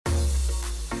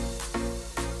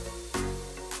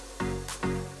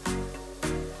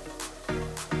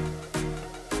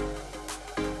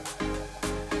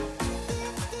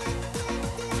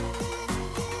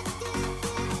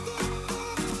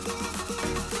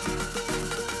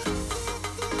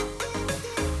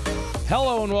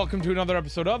Hello and welcome to another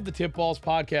episode of the Tip Balls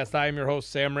Podcast. I am your host,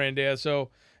 Sam Randazzo,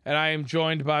 and I am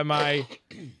joined by my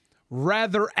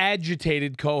rather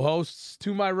agitated co-hosts.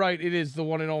 To my right, it is the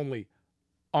one and only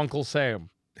Uncle Sam.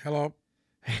 Hello.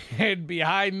 And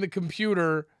behind the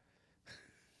computer,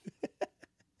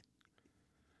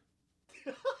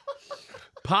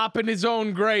 popping his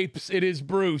own grapes, it is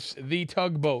Bruce, the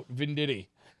tugboat, Venditti.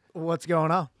 What's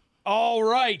going on? All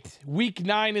right, week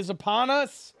 9 is upon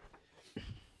us.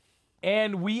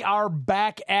 And we are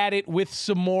back at it with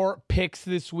some more picks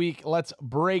this week. Let's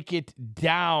break it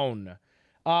down.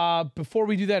 Before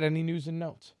we do that, any news and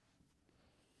notes?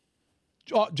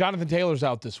 Jonathan Taylor's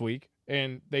out this week,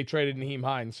 and they traded Nyheim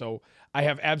Hines, so I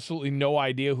have absolutely no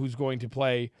idea who's going to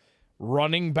play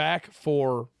running back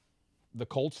for the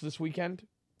Colts this weekend.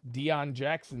 Deion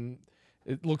Jackson,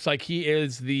 it looks like he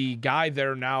is the guy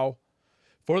there now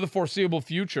for the foreseeable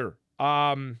future.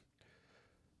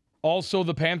 Also,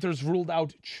 the Panthers ruled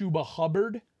out Chuba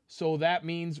Hubbard, so that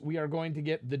means we are going to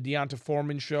get the Deonta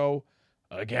Foreman show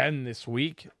again this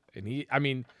week. And you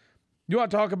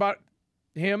want to talk about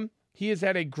him? He has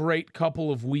had a great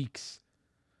couple of weeks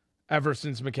ever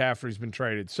since McCaffrey's been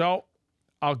traded. So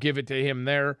I'll give it to him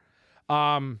there.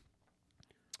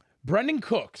 Brendan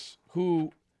Cooks,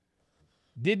 who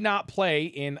did not play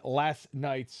in last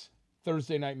night's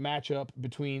Thursday night matchup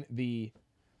between the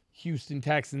Houston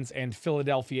Texans and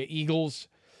Philadelphia Eagles,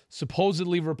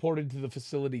 supposedly reported to the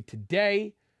facility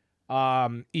today,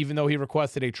 even though he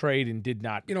requested a trade and did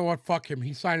not. You know what? Fuck him.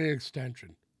 He signed an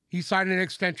extension. He signed an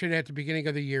extension at the beginning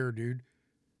of the year, dude.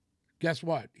 Guess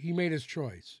what? He made his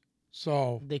choice.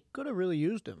 So They could have really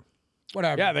used him.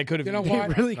 whatever. Yeah, they could have. You know They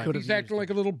what? really could have. He's acting like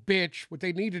a little bitch. What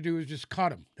they need to do is just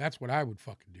cut him. That's what I would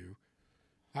fucking do.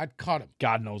 I'd cut him.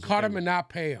 God knows. Cut him and not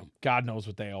pay him. God knows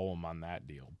what they owe him on that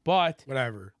deal. But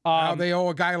Whatever. Now they owe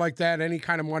a guy like that any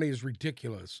kind of money is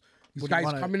ridiculous. These Wouldn't guys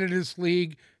wanna- come into this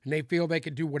league and they feel they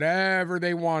can do whatever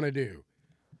they want to do.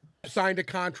 Signed a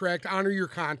contract. Honor your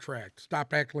contract.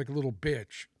 Stop acting like a little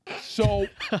bitch. so,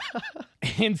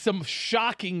 in some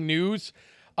shocking news,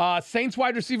 Saints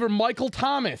wide receiver Michael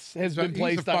Thomas has been He's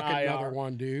placed a on fucking IR. another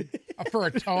one, dude. For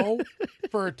a toe?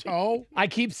 For a toe? I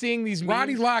keep seeing these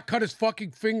Ronnie memes. Lott cut his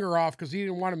fucking finger off because he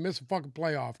didn't want to miss a fucking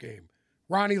playoff game.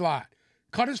 Ronnie Lott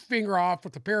cut his finger off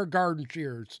with a pair of garden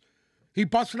shears. He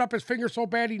busted up his finger so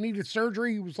bad he needed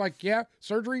surgery. He was like, yeah,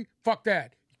 surgery? Fuck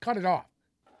that. He cut it off.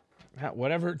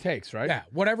 Whatever it takes, right? Yeah,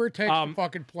 whatever it takes to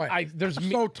fucking play. I'm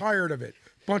so tired of it.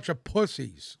 Bunch of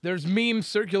pussies. There's memes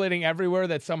circulating everywhere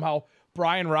that somehow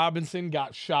Brian Robinson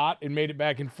got shot and made it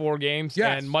back in 4 games,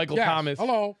 Yes, and Michael yes. Thomas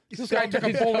Hello. This guy stubbed took a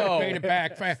his bullet toe. and made it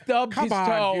back. Stubbed Come his on,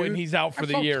 toe, dude. and he's out for I'm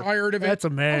the so year. tired of it. That's a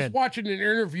I was man. watching an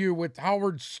interview with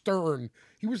Howard Stern.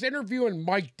 He was interviewing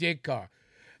Mike Ditka.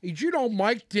 Did you know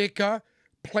Mike Ditka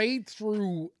played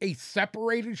through a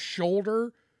separated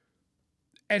shoulder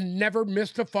and never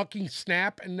missed a fucking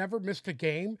snap and never missed a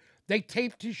game? They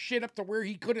taped his shit up to where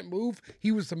he couldn't move.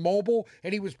 He was immobile,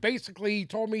 and he was basically, he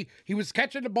told me, he was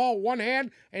catching the ball with one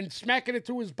hand and smacking it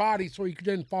to his body so he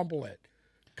didn't fumble it.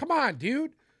 Come on,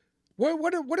 dude.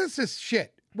 What is this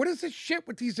shit? What is this shit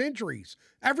with these injuries?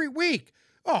 Every week.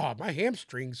 Oh, my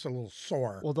hamstring's a little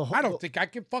sore. Well, I don't think I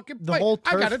can fucking the play. whole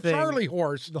I got a turf thing- Charlie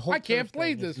horse. The whole I can't turf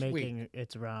play thing is this week. making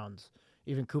its rounds.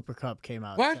 Even Cooper Kupp came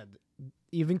out. What? And said,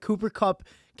 even Cooper Kupp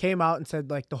came out and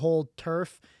said like the whole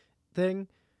turf thing,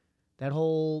 that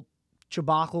whole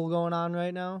tobacco going on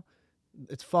right now,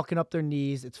 it's fucking up their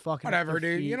knees. It's fucking up Whatever,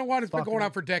 their dude. feet, You know what? It's been fucking going on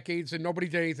up- for decades, and nobody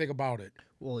did anything about it.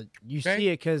 Well, you Okay? see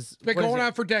it because It's been going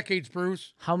on for decades,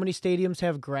 Bruce. how many stadiums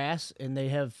have grass and they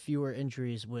have fewer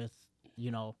injuries with,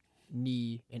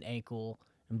 knee and ankle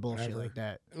and bullshit Whatever. like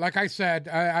that. Like I said,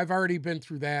 I've already been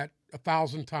through that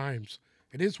 1,000 times.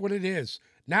 It is what it is.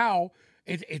 Now,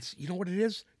 it's you know what it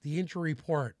is? The injury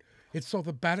report. It's so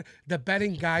the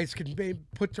betting guys can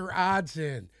put their odds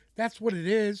in. That's what it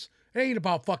is. It ain't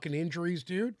about fucking injuries,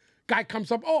 dude. Guy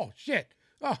comes up, oh, shit.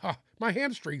 Oh, my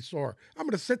hamstring's sore. I'm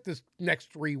going to sit this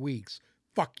next 3 weeks.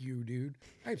 Fuck you, dude.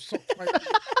 I'm so tired of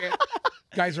this shit.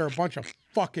 Guys are a bunch of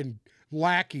fucking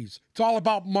lackeys. It's all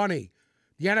about money.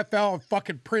 The NFL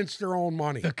fucking prints their own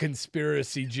money. The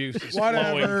conspiracy juice is flowing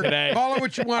Whatever. today. Call it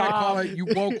what you want to call it, you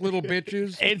woke little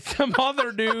bitches. And some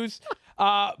other news.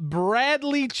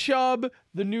 Bradley Chubb,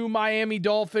 the new Miami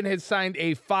Dolphin, has signed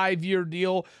a 5-year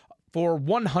deal for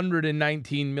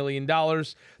 $119 million.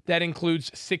 That includes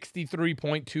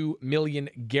 $63.2 million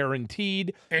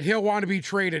guaranteed. And he'll want to be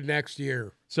traded next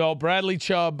year. So Bradley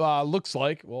Chubb looks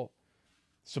like, well,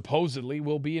 supposedly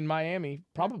will be in Miami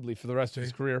probably for the rest of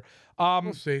his career.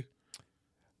 We'll see.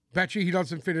 Bet you he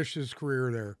doesn't finish his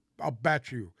career there. I'll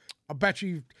bet you.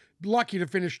 lucky to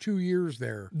finish 2 years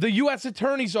there. The U.S.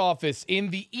 Attorney's Office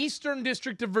in the Eastern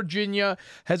District of Virginia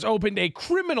has opened a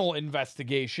criminal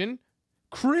investigation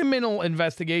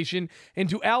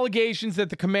into allegations that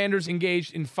the Commanders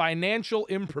engaged in financial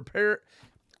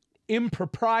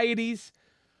improprieties.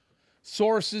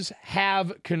 Sources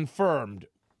have confirmed.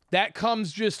 That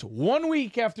comes just 1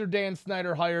 week after Dan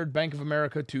Snyder hired Bank of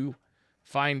America to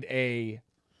find a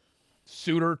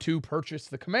suitor to purchase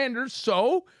the Commanders.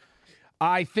 So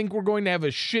I think we're going to have a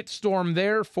shitstorm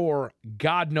there for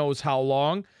God knows how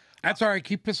long. That's all right.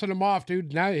 Keep pissing him off,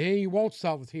 dude. Now he won't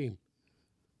sell the team.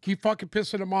 Keep fucking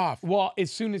pissing him off. Well,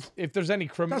 as soon as, if there's any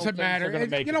criminal Doesn't things, they're matter. gonna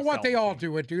make You know him what? sell They the all team.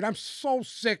 do it, dude. I'm so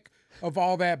sick of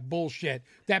all that bullshit.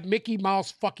 That Mickey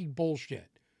Mouse fucking bullshit.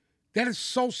 That is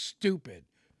so stupid.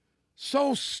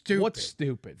 So stupid. What's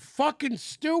stupid? Fucking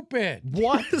stupid.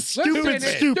 What? Listen, it's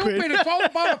stupid. It's all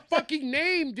about a fucking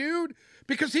name, dude.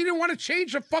 Because he didn't want to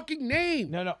change the fucking name.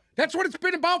 No. That's what it's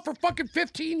been about for fucking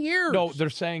 15 years. No,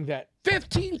 they're saying that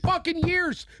 15 fucking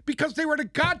years because they were the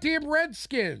goddamn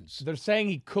Redskins. they're saying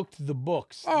he cooked the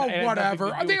books. Oh, It had whatever.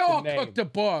 nothing to do They with the all name. cooked the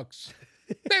books.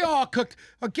 They all cooked.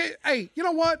 Okay, hey, you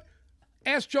know what?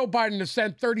 Ask Joe Biden to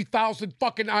send 30,000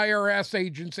 fucking IRS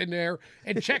agents in there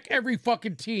and check every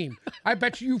fucking team. I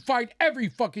bet you find every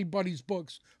fucking buddy's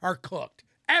books are cooked.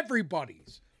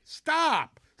 Everybody's.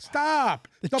 Stop.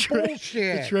 The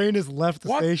bullshit. The train has left the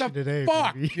What station the today,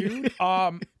 fuck, baby. dude?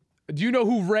 Do you know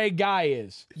who Ray Guy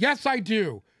is? Yes, I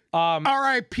do.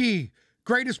 R.I.P.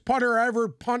 Greatest punter ever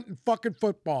punt in fucking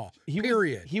football.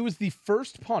 Period. He was the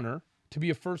first punter to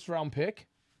be a first-round pick.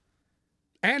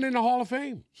 And in the Hall of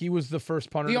Fame. He was the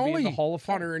first punter The to be in only the Hall of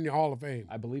Fame. punter in the Hall of Fame.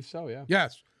 I believe so, yeah.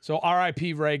 Yes. So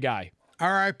R.I.P. Ray Guy.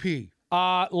 R.I.P.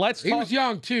 Let's He talk. was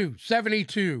young too.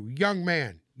 72. Young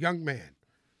man.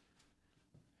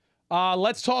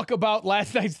 Let's talk about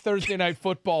last night's Thursday Night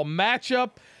Football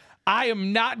matchup. I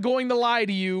am not going to lie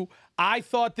to you. I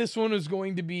thought this one was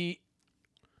going to be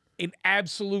an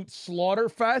absolute slaughter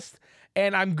fest,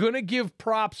 and I'm going to give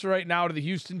props right now to the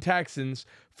Houston Texans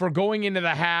for going into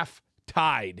the half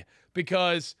tied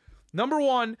because, number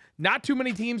one, not too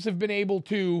many teams have been able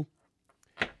to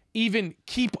even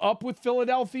keep up with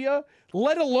Philadelphia,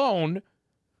 let alone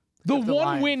the Except the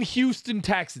one-win Lions. Houston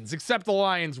Texans, except the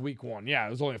Lions week one. Yeah, it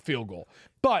was only a field goal.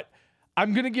 But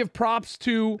I'm going to give props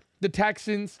to the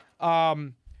Texans. I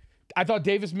thought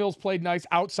Davis Mills played nice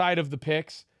outside of the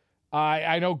picks.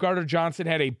 I know Gardner Johnson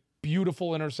had a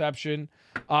beautiful interception.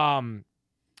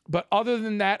 But other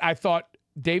than that, I thought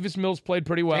Davis Mills played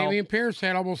pretty well. Dameon Pierce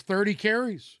had almost 30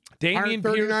 carries. Dameon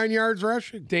 139 yards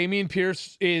rushing. Dameon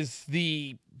Pierce is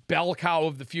the bell cow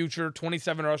of the future.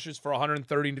 27 rushes for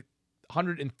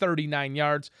 139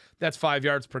 yards. That's 5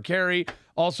 yards per carry.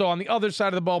 Also on the other side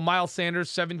of the ball, Miles Sanders,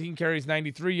 17 carries,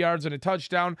 93 yards and a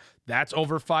touchdown. That's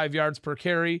over 5 yards per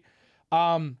carry.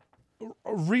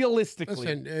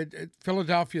 Realistically, Listen,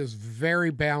 Philadelphia is very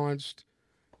balanced.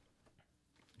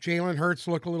 Jalen Hurts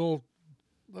looked a little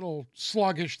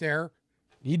sluggish there,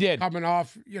 he did. coming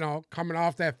off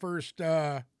that first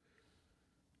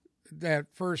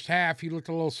half. He looked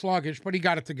a little sluggish, but he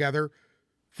got it together.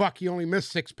 Fuck, he only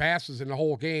missed 6 passes in the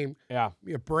whole game. Yeah. Give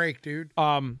me a break, dude.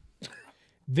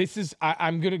 This is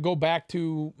I'm going to go back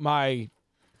to my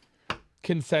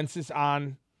consensus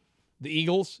on the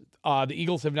Eagles. The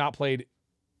Eagles have not played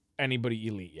anybody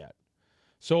elite yet.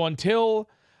 So until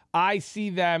I see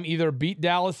them either beat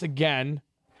Dallas again,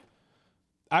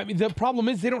 I mean, the problem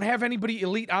is they don't have anybody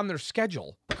elite on their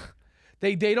schedule.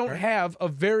 They don't have a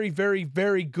very, very,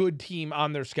 very good team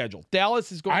on their schedule.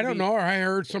 Dallas is going I to don't know. I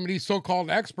heard some of these so-called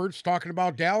experts talking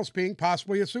about Dallas being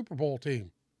possibly a Super Bowl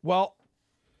team, Well,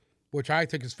 which I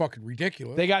think is fucking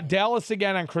ridiculous. they got Dallas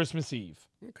again on Christmas Eve.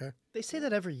 Okay. They say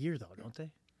that every year, though, don't they?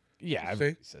 Yeah, We'll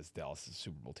everybody see. says Dallas is a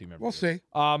Super Bowl team every We'll year.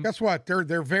 see. Guess what?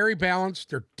 They're very balanced.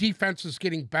 Their defense is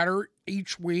getting better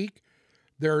each week.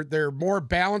 They're more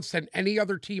balanced than any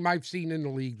other team I've seen in the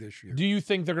league this year. Do you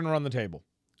think they're going to run the table?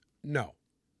 No.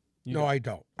 You No, don't. I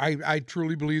don't. I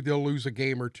truly believe they'll lose a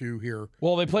game or two here.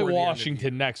 Well, they play Toward the end of the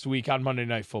Washington next week on Monday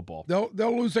Night Football. They'll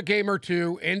lose a game or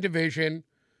two in division.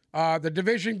 The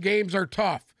division games are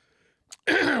tough.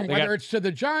 Whether it's to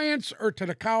the Giants or to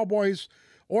the Cowboys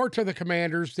or to the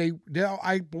Commanders,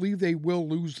 I believe they will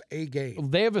lose a game.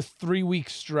 They have a 3-week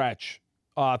stretch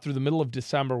through the middle of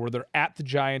December where they're at the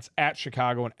Giants, at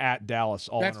Chicago, and at Dallas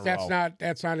all in a row.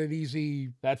 That's not an easy.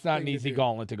 That's not an thing to easy do.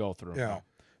 gauntlet to go through. Yeah. No.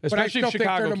 But I Especially still if think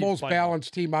Chicago they're the keeps most playing well.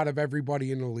 balanced team out of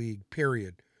everybody in the league,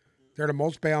 period. They're the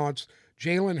most balanced.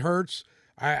 Jalen Hurts,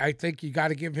 I think you got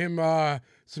to give him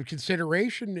some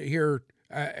consideration here.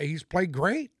 He's played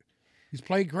great.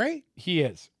 He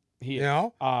is. He You is.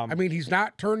 know, I mean, he's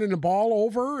not turning the ball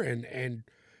over, and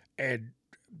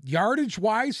yardage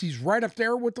wise, he's right up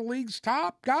there with the league's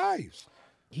top guys.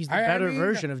 He's the better mean,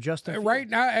 version of Justin Fields. Right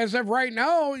now, as of right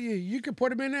now, you could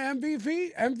put him in the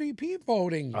MVP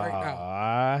voting right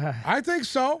now. I think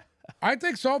so.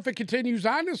 If it continues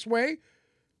on this way,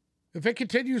 I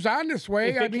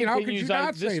mean, how could you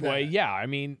not say that? Yeah, I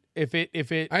mean, if it,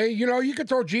 you could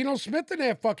throw Geno Smith in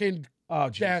that fucking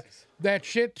that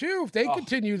shit too. If they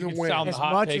continue to win, sound the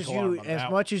hot take alarm on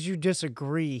that much as you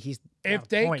disagree, if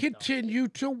they continue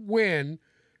to win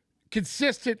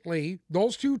consistently,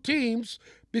 those two teams,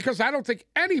 because I don't think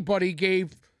anybody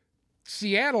gave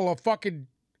Seattle a fucking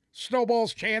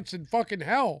snowball's chance in fucking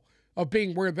hell of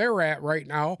being where they're at right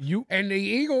now. And the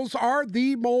Eagles are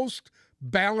the most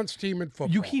balanced team in football.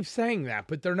 You keep saying that,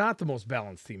 but they're not the most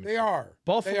balanced team. They are.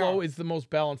 Buffalo is the most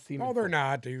balanced team. No, they're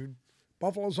not, dude.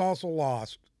 Buffalo's also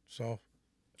lost. So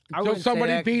Until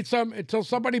somebody beats them,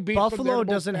 Buffalo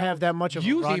doesn't have that much of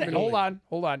a run.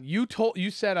 Hold on. You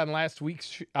said on last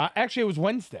week's actually it was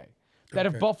Wednesday that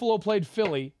if Buffalo played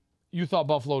Philly, you thought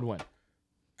Buffalo would win.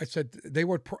 I said they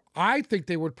would. I think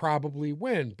they would probably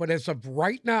win, but as of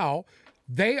right now,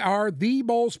 they are the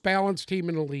most balanced team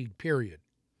in the league. Period.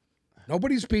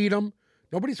 Nobody's beat them.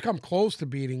 Nobody's come close to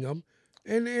beating them,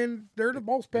 and they're the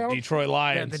most balanced. Detroit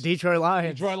Lions. The Detroit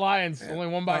Lions. Only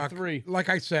won by 3. Like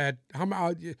I said,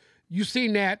 you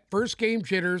seen that first game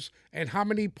jitters and how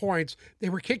many points they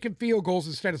were kicking field goals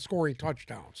instead of scoring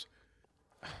touchdowns.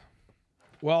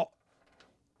 Well,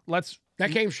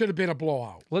 that game should have been a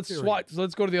blowout. Let's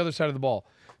go to the other side of the ball.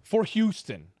 For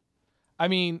Houston, I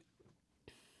mean,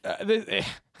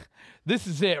 this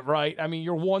is it, right? I mean,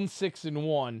 you're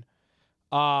 1-6-1.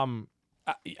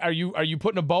 Are you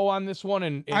putting a bow on this one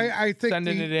and I think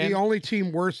sending it in? The only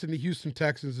team worse than the Houston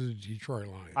Texans is the Detroit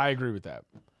Lions. I agree with that.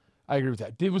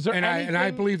 Was there anything,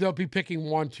 I believe they'll be picking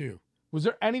 1-2. Was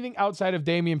there anything outside of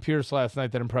Dameon Pierce last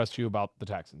night that impressed you about the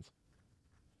Texans?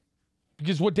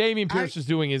 Because what Dameon Pierce is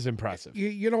doing is impressive.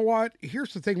 You know what?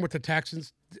 Here's the thing with the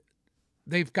Texans.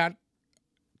 They've got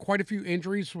quite a few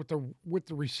injuries with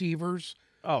the receivers.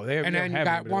 Oh, they have. And then you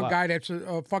got one guy that's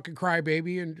a fucking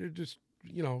crybaby and just,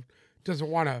 doesn't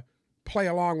want to play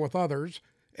along with others.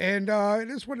 And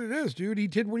it is what it is, dude. He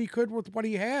did what he could with what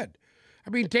he had. I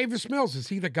mean, Davis Mills, is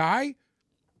he the guy?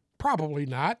 Probably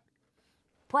not.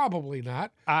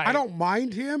 I don't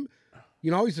mind him.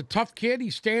 He's a tough kid.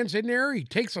 He stands in there. He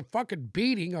takes a fucking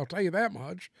beating, I'll tell you that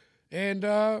much. And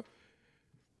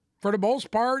for the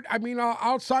most part, I mean,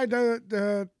 outside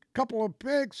the couple of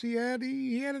picks he had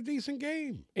a decent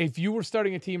game. If you were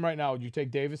starting a team right now, would you take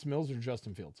Davis Mills or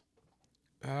Justin Fields?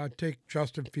 Take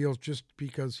Justin Fields just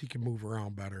because he can move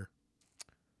around better.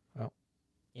 Well,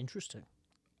 interesting.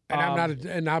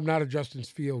 And I'm not a Justin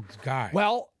Fields guy.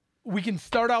 Well, we can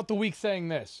start out the week saying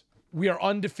this. We are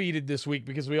undefeated this week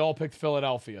because we all picked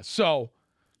Philadelphia. So,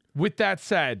 with that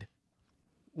said,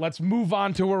 let's move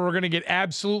on to where we're going to get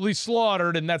absolutely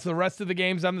slaughtered, and that's the rest of the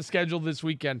games on the schedule this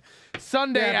weekend.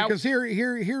 Sunday, because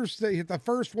here's the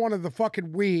first one of the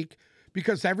fucking week,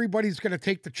 because everybody's going to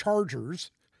take the Chargers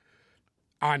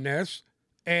on this,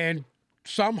 and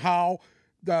somehow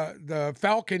the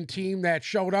Falcon team that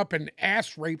showed up and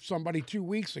ass raped somebody 2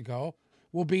 weeks ago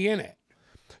will be in it.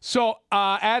 So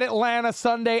at Atlanta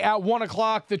Sunday at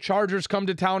 1:00, the Chargers come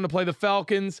to town to play the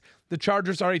Falcons. The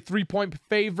Chargers are a 3-point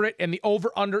favorite, and the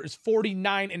over/under is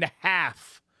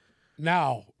 49.5.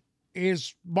 Now,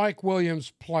 is Mike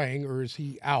Williams playing or is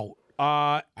he out?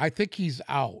 I think he's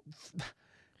out.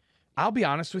 I'll be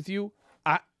honest with you.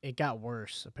 It got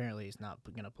worse. Apparently, he's not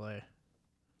going to play.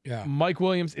 Yeah, Mike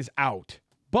Williams is out,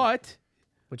 but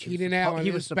Keenan Allen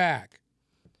is back.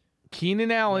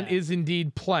 Keenan Allen is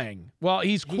indeed playing. Well,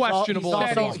 he's questionable.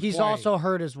 He's also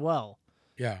hurt as well.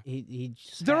 Yeah.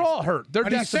 They're all hurt. They're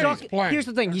Here's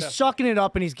the thing. He's sucking it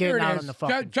up and he's getting out on the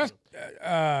fucking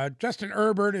field. Justin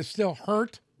Herbert is still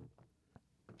hurt.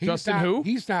 Who?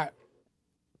 He's not.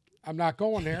 I'm not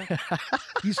going there.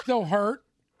 He's still hurt.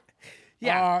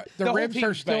 Yeah. The ribs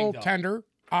are still tender,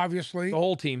 obviously. The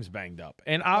whole team's banged up.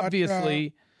 And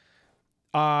obviously,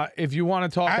 if you want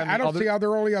to talk I don't see how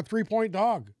they're only a 3-point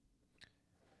dog.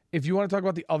 If you want to talk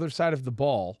about the other side of the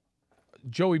ball,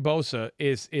 Joey Bosa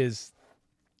is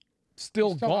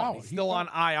still gone. Out. He's still on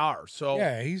IR. So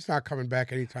yeah, he's not coming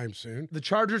back anytime soon. The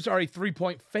Chargers are a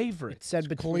 3-point favorite. It said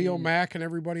between Khalil Mack and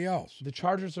everybody else. The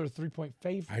Chargers are a 3-point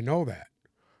favorite. I know that.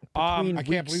 Between I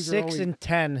can't believe 6 and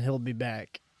 10, he'll be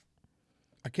back.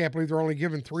 I can't believe they're only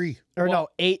giving 3. Or no,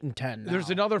 8 and 10. Now. There's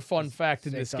another fun fact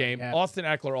in this game. Yeah. Austin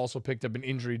Eckler also picked up an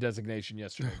injury designation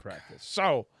yesterday in practice.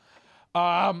 So,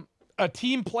 a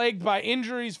team plagued by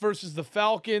injuries versus the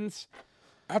Falcons.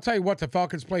 I'll tell you what, the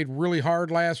Falcons played really hard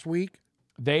last week.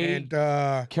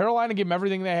 Carolina gave them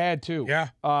everything they had too. Yeah.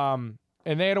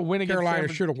 And they had a win against Carolina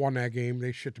should have won that game.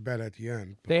 They shit the bed at the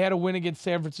end. They had a win against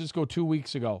San Francisco 2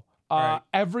 weeks ago. Right.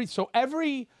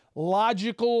 Every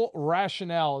logical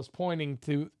rationale is pointing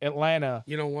to Atlanta.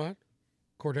 You know what?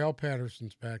 Cordell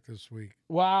Patterson's back this week.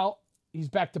 Well, he's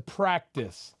back to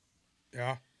practice.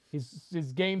 Yeah.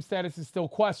 His game status is still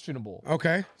questionable.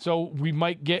 Okay. So we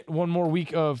might get one more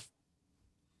week of.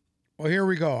 Well, here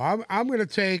we go. I'm going to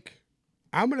take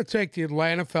the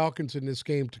Atlanta Falcons in this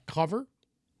game to cover.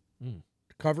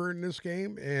 Cover in this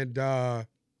game, and I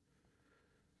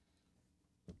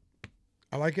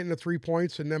like getting the 3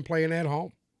 points and then playing at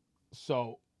home.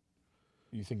 So,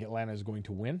 you think Atlanta is going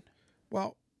to win?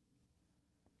 Well,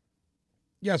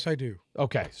 yes, I do.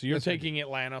 Okay, so you're taking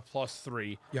Atlanta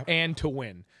 +3 Yep. and to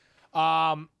win.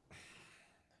 I'll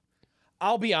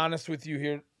be honest with you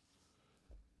here.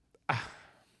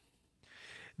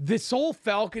 This whole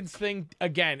Falcons thing,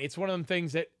 again, it's one of them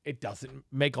things that it doesn't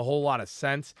make a whole lot of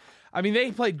sense. I mean,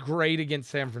 they played great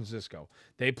against San Francisco.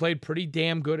 They played pretty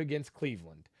damn good against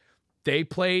Cleveland. They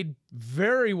played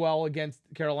very well against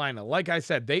Carolina. Like I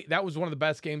said, that was one of the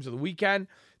best games of the weekend.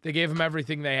 They gave them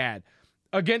everything they had.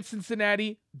 Against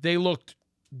Cincinnati, they looked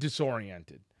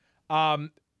disoriented.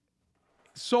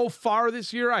 So far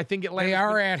this year, I think Atlanta. They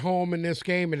are at home in this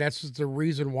game, and that's the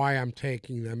reason why I'm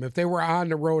taking them. If they were on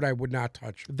the road, I would not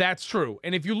touch them. That's true.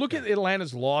 And if you look at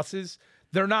Atlanta's losses,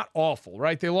 they're not awful,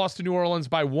 right? They lost to New Orleans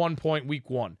by 1 point week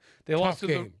 1. They lost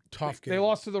to Tough game. They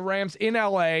lost to the Rams in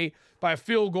LA by a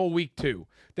field goal week 2.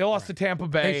 They lost to Tampa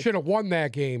Bay. They should have won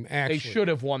that game, actually. They should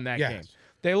have won that Yes. game.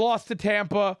 They lost to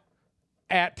Tampa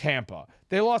at Tampa.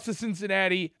 They lost to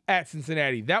Cincinnati at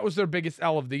Cincinnati. That was their biggest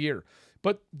L of the year.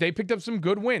 But they picked up some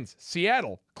good wins.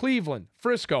 Seattle, Cleveland,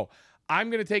 Frisco. I'm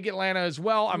going to take Atlanta as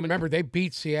well. Remember, they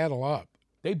beat Seattle up,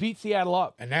 They beat Seattle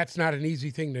up. and that's not an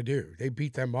easy thing to do. They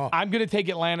beat them up. I'm going to take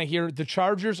Atlanta here. The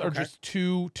Chargers are just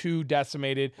too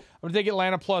decimated. I'm going to take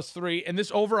Atlanta +3. And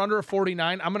this over-under of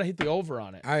 49, I'm going to hit the over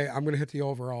on it. I'm going to hit the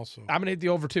over also. I'm going to hit the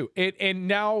over too. And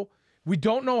now we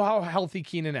don't know how healthy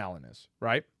Keenan Allen is,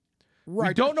 right? Right.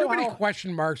 We don't There's know too many how.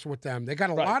 question marks with them. They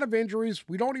got a lot of injuries.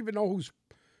 We don't even know who's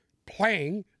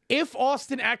playing. If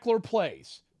Austin Eckler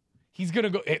plays, he's going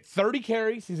to go hit 30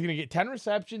 carries. He's going to get 10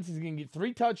 receptions. He's going to get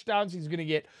 3 touchdowns. He's going to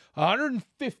get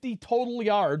 150 total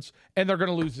yards, and they're going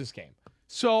to lose this game.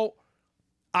 So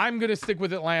I'm going to stick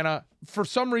with Atlanta. For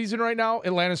some reason right now,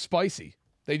 Atlanta's spicy.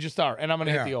 They just are, and I'm going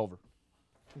to hit the over.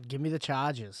 Give me the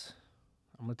Chargers.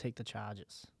 I'm going to take the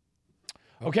Chargers.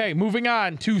 Okay, moving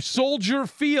on to Soldier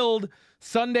Field.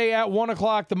 Sunday at 1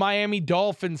 o'clock, the Miami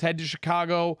Dolphins head to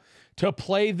Chicago to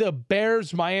play the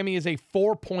Bears. Miami is a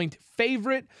 4-point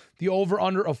favorite. The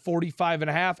over-under of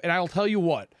 45.5. And I'll tell you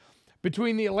what,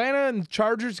 between the Atlanta and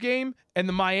Chargers game and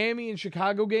the Miami and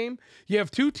Chicago game, you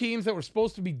have two teams that were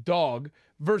supposed to be dog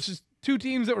versus two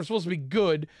teams that were supposed to be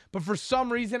good. But for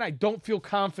some reason, I don't feel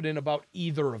confident about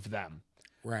either of them.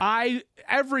 Right.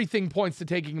 Everything points to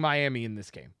taking Miami in this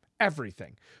game.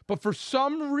 Everything. But for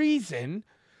some reason,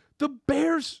 the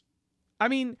Bears, I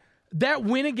mean, that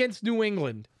win against New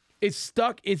England is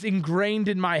stuck, it's ingrained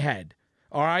in my head.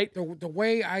 All right? The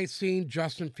way I seen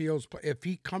Justin Fields play, if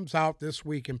he comes out this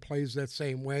week and plays that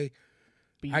same way,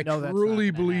 I truly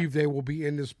believe they will be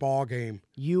in this ball game.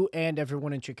 You and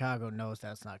everyone in Chicago knows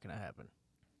that's not going to happen.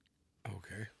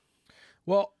 Okay.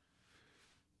 Well,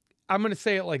 I'm going to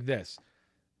say it like this.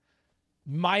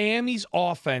 Miami's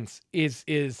offense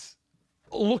is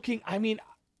looking, I mean,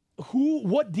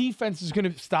 what defense is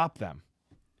going to stop them?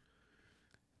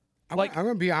 I'm going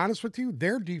to be honest with you.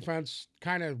 Their defense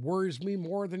kind of worries me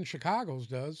more than Chicago's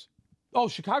does. Oh,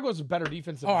 Chicago's a better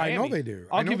defense than Miami. I know they do.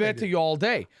 I'll give that to you all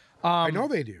day. I know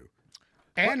they do.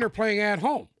 And they're playing at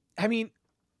home. I mean,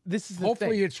 this is the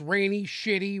Hopefully thing. it's rainy,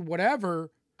 shitty, whatever,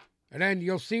 and then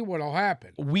you'll see what'll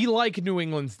happen. We like New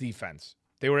England's defense.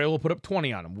 They were able to put up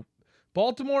 20 on them.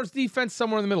 Baltimore's defense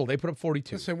somewhere in the middle. They put up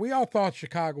 42. Listen, we all thought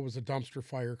Chicago was a dumpster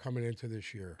fire coming into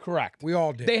this year. Correct. We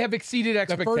all did. They have exceeded the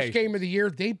expectations. first game of the year,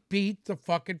 they beat the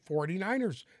fucking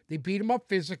 49ers. They beat them up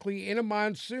physically in a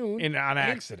monsoon. On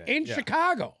accident. In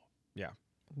Chicago. Yeah.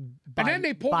 And then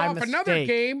they pulled off another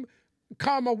game.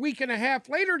 Come a week and a half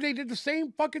later, they did the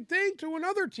same fucking thing to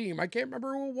another team. I can't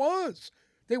remember who it was.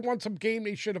 They won some game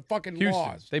they should have fucking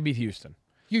lost. They beat Houston.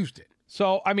 Houston.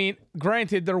 So, I mean,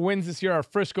 granted, their wins this year are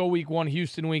Frisco week 1,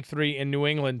 Houston week 3, and New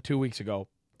England 2 weeks ago.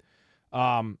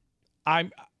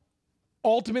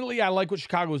 Ultimately, I like what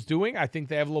Chicago's doing. I think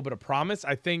they have a little bit of promise.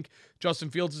 I think Justin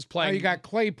Fields is playing. Now you got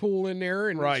Claypool in there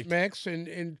in this mix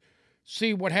and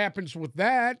see what happens with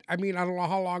that. I mean, I don't know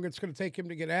how long it's going to take him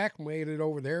to get acclimated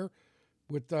over there.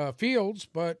 with Fields,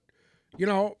 but you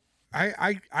know,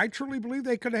 I truly believe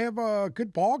they could have a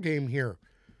good ball game here.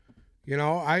 You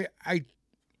know, I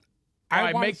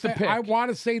right, wanna make the say, pick. I want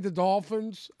to say the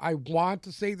Dolphins. I want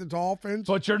to say the Dolphins,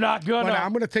 But you're not gonna. but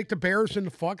I'm going to take the Bears in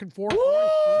the fucking 4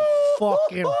 points.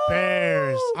 Fucking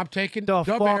Bears. I'm taking The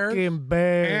Bears fucking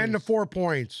Bears. and the 4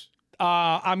 points.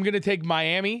 I'm gonna take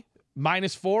Miami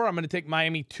 -4. I'm gonna take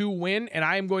Miami to win, and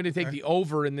I am going to take the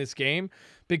over in this game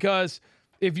because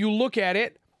if you look at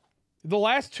it, the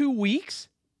last 2 weeks,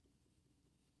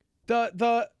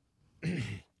 the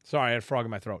sorry, I had a frog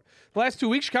in my throat. The last 2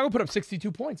 weeks, Chicago put up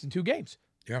 62 points in 2 games.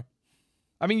 Yeah.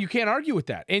 I mean, you can't argue with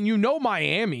that. And you know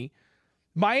Miami's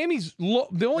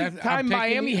the only time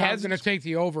Miami I'm hasn't going to take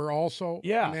the over also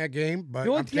Yeah. in that game. But the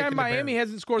only I'm taking time the Miami Bears.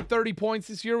 hasn't scored 30 points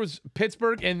this year was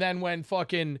Pittsburgh, and then when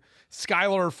fucking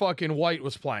Skylar fucking White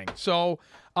was playing. So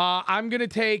I'm gonna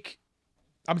take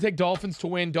Dolphins to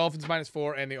win, Dolphins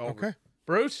 -4 and the over. Okay.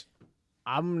 Bruce?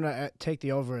 I'm going to take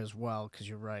the over as well because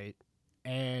you're right.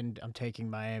 And I'm taking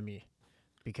Miami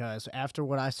because after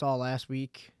what I saw last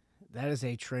week, that is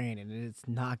a train, and it's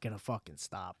not going to fucking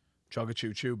stop. Chug a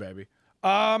choo choo, baby.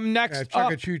 Next Chuck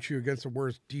up, a choo choo against the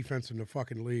worst defense in the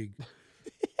fucking league.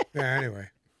 Yeah, anyway.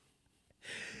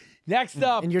 next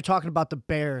up. And you're talking about the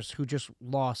Bears who just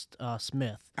lost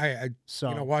Smith. You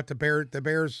know what? The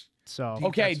Bears So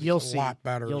Okay, defense you'll is see. a lot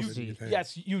better You'll than see. you think.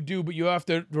 Yes, you do, but you have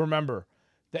to remember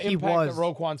the He impact was- that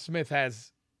Roquan Smith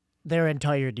has. Their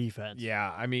entire defense.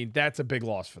 Yeah, I mean, that's a big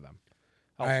loss for them.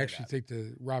 I'll I say actually that. think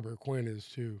the Robert Quinn is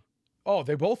too. Oh,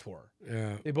 they both were.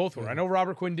 Yeah. They both were. I know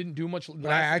Robert Quinn didn't do much.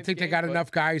 But I think they got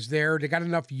enough guys there. They got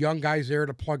enough young guys there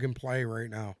to plug and play right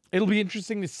now. It'll be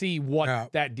interesting to see what Yeah.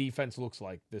 that defense looks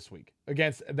like this week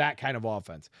against that kind of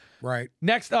offense. Right.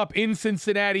 Next up in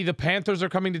Cincinnati, the Panthers are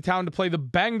coming to town to play the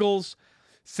Bengals.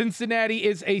 Cincinnati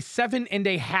is a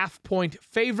 7.5 point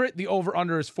favorite. The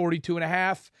over-under is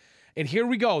 42.5. And here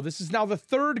we go. This is now the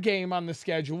third game on the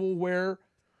schedule where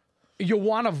you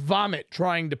want to vomit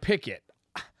trying to pick it.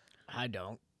 I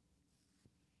don't.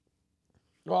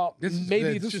 Well, This is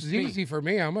me. easy for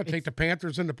me. I'm going to take the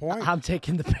Panthers in the point. I'm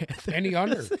taking the Panthers. Any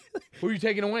under. Who are you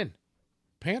taking to win?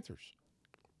 Panthers.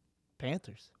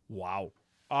 Panthers. Wow.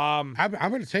 I'm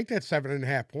going to take that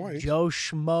 7.5 points. Joe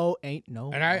Schmo ain't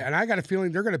no. And I got a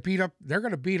feeling they're going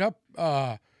to beat up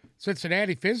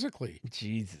Cincinnati physically.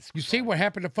 Jesus. You see what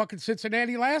happened to fucking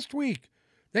Cincinnati last week?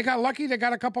 They got lucky. They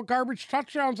got a couple garbage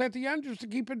touchdowns at the end just to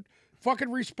keep it fucking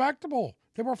respectable.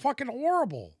 They were fucking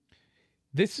horrible.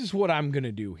 This is what I'm going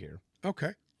to do here.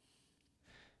 Okay.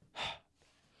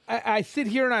 I sit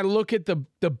here and I look at the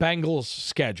Bengals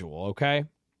schedule, okay?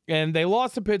 And they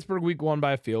lost to Pittsburgh week 1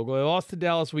 by a field goal. They lost to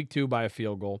Dallas week 2 by a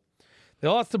field goal. They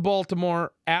lost to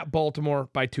Baltimore at Baltimore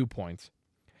by 2 points.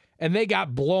 And they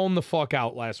got blown the fuck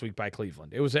out last week by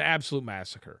Cleveland. It was an absolute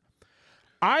massacre.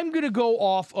 I'm going to go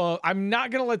off I'm not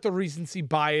going to let the recency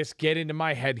bias get into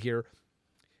my head here.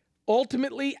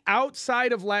 Ultimately,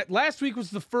 outside of last week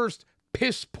was the first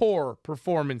piss-poor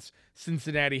performance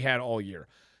Cincinnati had all year.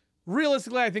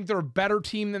 Realistically, I think they're a better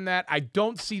team than that. I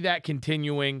don't see that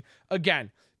continuing.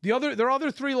 Again, their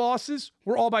other 3 losses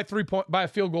were all by a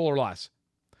field goal or less.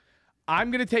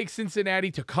 I'm going to take Cincinnati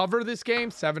to cover this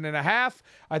game, 7.5.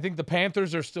 I think the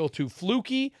Panthers are still too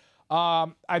fluky.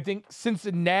 I think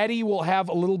Cincinnati will have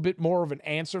a little bit more of an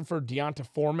answer for Deonta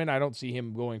Foreman. I don't see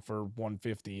him going for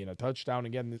 150 and a touchdown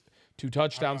again, 2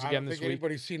 touchdowns again this I don't think week.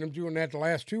 anybody's seen him doing that the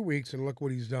last 2 weeks, and look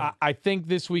what he's done. I think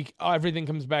this week everything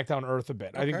comes back down to earth a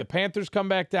bit. I think Okay. the Panthers come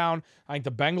back down. I think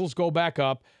the Bengals go back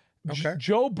up. Okay.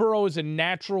 Joe Burrow is a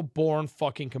natural-born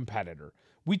fucking competitor.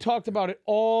 We talked about it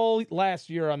all last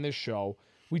year on this show.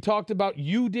 We talked about,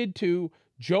 you did too,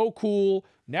 Joe Cool,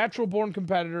 natural-born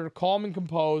competitor, calm and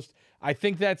composed. I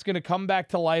think that's going to come back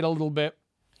to light a little bit.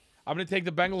 I'm going to take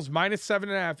the Bengals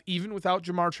 -7.5, even without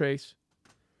Jamar Chase.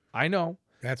 I know.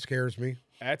 That scares me.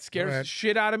 That scares the ahead.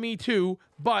 shit out of me too,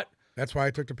 but That's why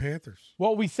I took the Panthers.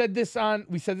 well, we said this on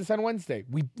Wednesday.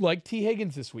 We like T.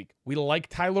 Higgins this week. We like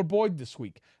Tyler Boyd this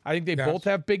week. I think they Yes. both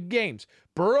have big games.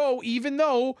 Burrow, even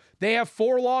though they have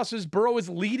 4 losses, Burrow is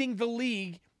leading the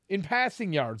league in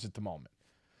passing yards at the moment.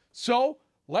 So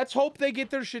let's hope they get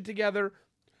their shit together.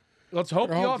 Let's hope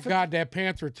I the hope offense. to God that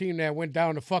Panther team that went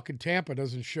down to fucking Tampa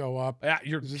doesn't show up. Yeah,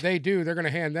 'Cause if they do, they're going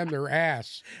to hand them their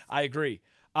ass. I agree.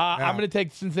 I'm going to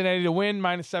take Cincinnati to win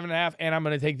 -7.5, and I'm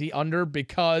going to take the under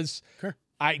because Okay.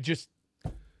 I just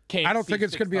can't. I don't see think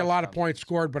it's 6 going to be a lot of touchdowns. points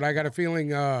scored, but I got a feeling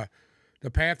the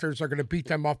Panthers are going to beat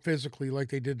them up physically like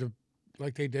they did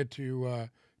to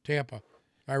Tampa.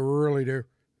 I really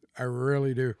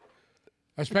do.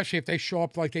 Especially if they show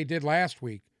up like they did last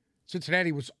week.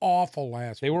 Cincinnati was awful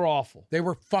last They week. were awful. They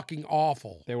were fucking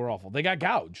awful. They were awful. They got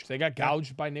gouged. They got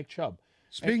gouged by Nick Chubb.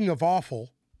 Speaking of awful,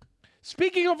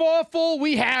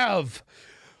 we have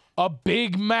a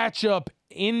big matchup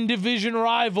in division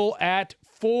rival at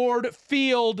Ford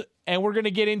Field, and we're going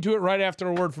to get into it right after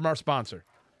a word from our sponsor.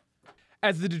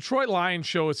 As the Detroit Lions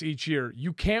show us each year,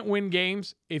 you can't win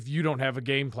games if you don't have a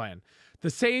game plan. The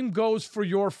same goes for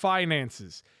your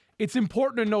finances. It's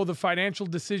important to know the financial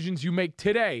decisions you make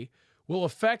today will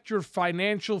affect your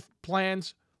financial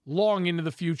plans long into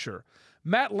the future.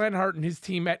 Matt Lenhart and his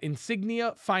team at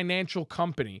Insignia Financial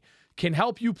Company can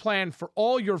help you plan for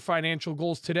all your financial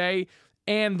goals today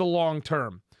and the long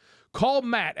term. Call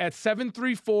Matt at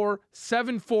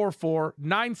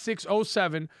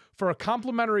 734-744-9607 for a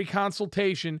complimentary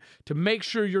consultation to make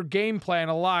sure your game plan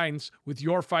aligns with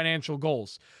your financial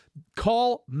goals.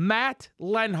 Call Matt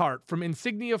Lenhart from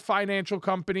Insignia Financial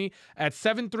Company at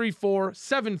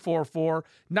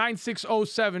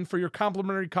 734-744-9607 for your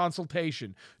complimentary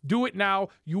consultation. Do it now.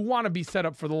 You want to be set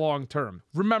up for the long term.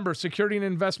 Remember, security and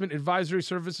investment advisory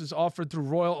services offered through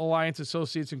Royal Alliance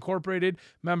Associates Incorporated,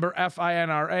 member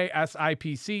FINRA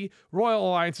SIPC. Royal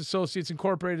Alliance Associates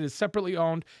Incorporated is separately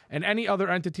owned, and any other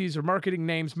entities or marketing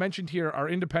names mentioned here are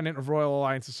independent of Royal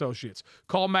Alliance Associates.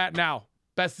 Call Matt now.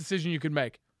 Best decision you could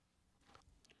make.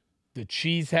 The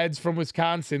Cheeseheads from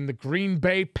Wisconsin, the Green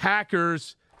Bay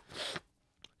Packers,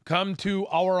 come to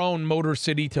our own Motor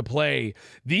City to play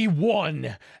the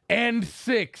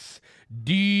 1-6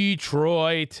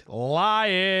 Detroit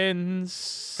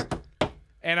Lions.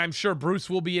 And I'm sure Bruce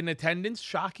will be in attendance.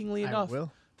 Shockingly enough,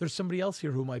 will. There's somebody else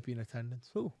here who might be in attendance.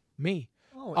 Who? Me.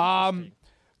 Oh, interesting.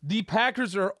 The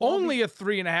Packers are only a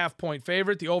 3.5 point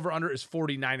favorite. The over-under is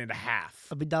 49.5.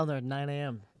 I'll be down there at 9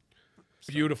 a.m.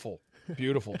 Beautiful.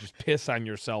 Beautiful. Just piss on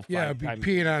yourself. yeah, be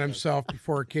peeing on himself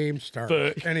before a game starts.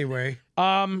 But- Anyway,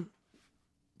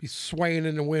 be swaying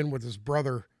in the wind with his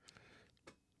brother.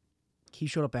 He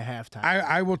showed up at halftime.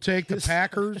 I will take the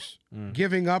Packers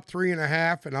giving up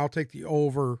 3.5, and I'll take the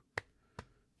over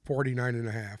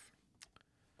 49.5.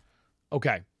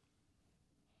 Okay.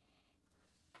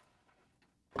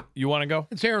 You want to go?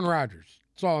 It's Aaron Rodgers.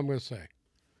 That's all I'm going to say.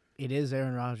 It is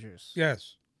Aaron Rodgers.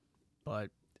 Yes. But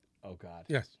Oh, God.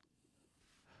 Yes.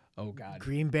 Oh, God.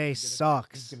 Green Bay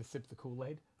sucks. He's going to sip the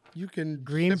Kool-Aid? You can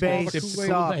Green sip Bay all the Kool-Aid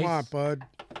sucks. you want, bud.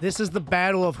 This is the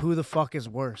battle of who the fuck is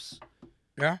worse.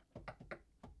 Yeah?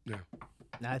 Yeah.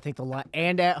 And I think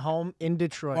and at home in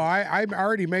Detroit. Well, I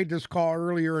already made this call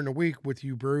earlier in the week with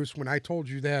you, Bruce, when I told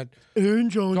you that Aaron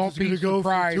Jones don't is be going to go for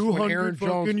surprised 200 when Aaron Jones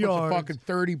fucking puts yards. a fucking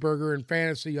 30 burger in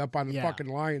fantasy up on the Yeah. fucking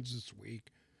Lions this week.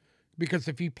 Because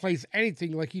if he plays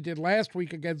anything like he did last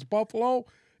week against Buffalo,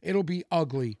 it'll be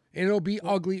ugly. And it'll be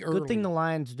ugly early. Good thing the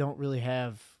Lions don't really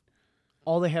have.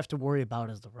 All they have to worry about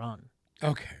is the run.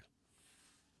 Okay.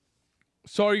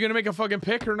 So are you going to make a fucking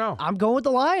pick or no? I'm going with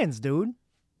the Lions, dude.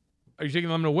 Are you taking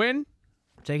them to win?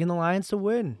 Taking the Lions to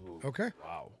win. Okay.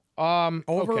 Wow.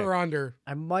 Over okay. or under?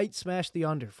 I might smash the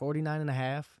under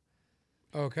 49.5.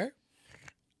 Okay.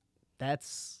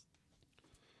 That's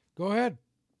Go ahead.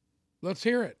 Let's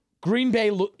hear it. Green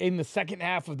Bay in the second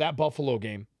half of that Buffalo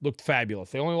game looked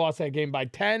fabulous. They only lost that game by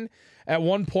 10. At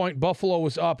one point, Buffalo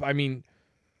was up. I mean,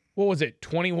 what was it?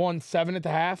 21-7 at the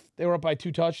half. They were up by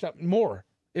 2 touchdowns. More.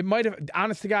 It might have.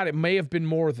 Honest to God, it may have been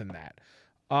more than that.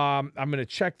 I'm going to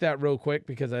check that real quick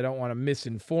because I don't want to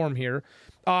misinform here.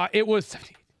 It was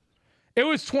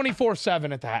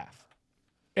 24-7 at the half,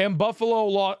 and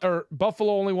Buffalo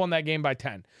only won that game by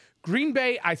 10. Green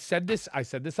Bay, I said this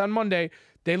on Monday.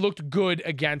 They looked good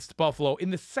against Buffalo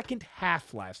in the second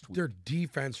half last week. Their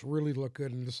defense really looked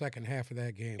good in the second half of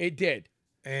that game. It did.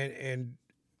 And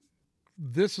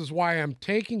this is why I'm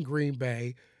taking Green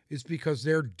Bay, is because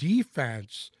their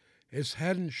defense is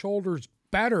head and shoulders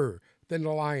better than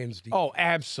the Lions' defense. Oh,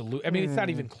 absolutely. I mean, it's not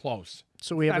even close.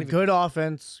 so we have Not a even good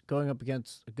offense going up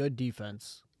against a good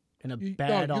defense, and a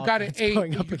bad you got offense an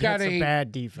going up you got against a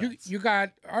bad defense. You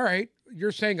got, all right,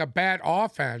 you're saying a bad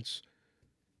offense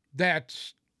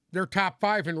that's they're top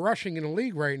 5 in rushing in the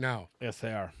league right now. Yes,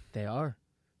 they are. They are.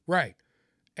 Right.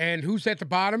 And who's at the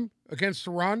bottom against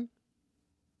the run?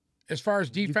 As far as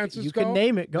defenses you go? can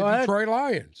name it. Go the ahead. Detroit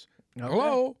Lions. Okay.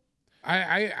 Hello.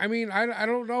 I mean, I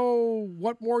don't know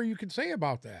what more you can say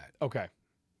about that. Okay.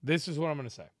 This is what I'm going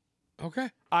to say. Okay.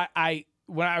 I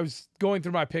when I was going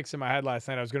through my picks in my head last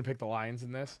night, I was going to pick the Lions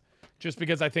in this, just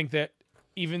because I think that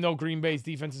even though Green Bay's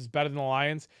defense is better than the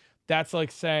Lions, that's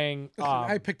like saying Listen,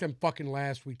 I picked them fucking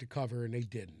last week to cover, and they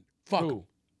didn't. Fuck 'em. who?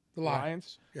 The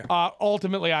Lions. Lions. Yeah.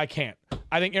 Ultimately, I can't.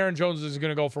 I think Aaron Jones is going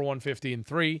to go for 150 and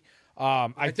 3.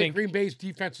 I think Green Bay's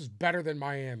defense is better than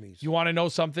Miami's. You want to know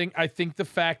something? I think the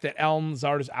fact that Allen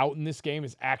Lazard is out in this game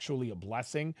is actually a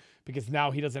blessing because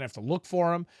now he doesn't have to look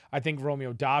for him. I think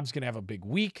Romeo Doubs going to have a big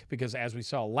week because as we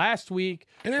saw last week.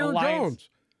 And Aaron Jones.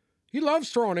 He loves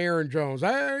throwing Aaron Jones.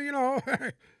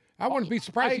 I wouldn't be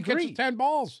surprised if he catches 10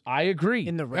 balls. I agree.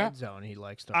 In the red zone, he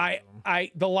likes to.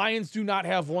 The Lions do not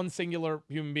have one singular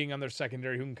human being on their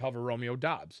secondary who can cover Romeo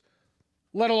Doubs,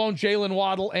 let alone Jalen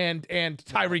Waddle and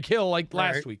Tyreek Hill like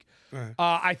last week. Right.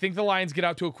 I think the Lions get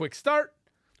out to a quick start,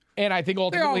 and I think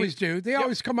ultimately they always do. They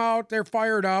always come out. They're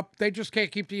fired up. They just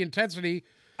can't keep the intensity.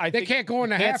 They can't go in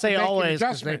the half. Can't say and make always an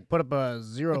because they adjustment. put up a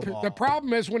zero ball. The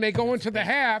problem is when they go into the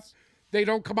half, they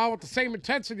don't come out with the same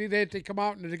intensity that they come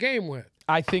out into the game with.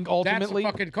 I think ultimately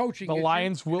that's fucking coaching. The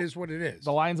Lions will. It is what it is.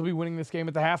 The Lions will be winning this game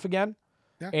at the half again.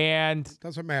 Yeah. And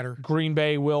doesn't matter. Green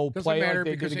Bay will Doesn't play matter like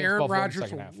they because did against Aaron Buffalo in the Rodgers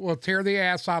second half. will tear the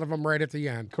ass out of them right at the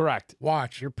end. Correct.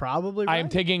 Watch. You're probably right. I am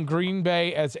taking Green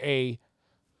Bay as a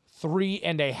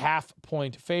 3.5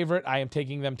 point favorite. I am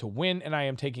taking them to win, and I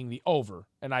am taking the over.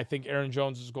 And I think Aaron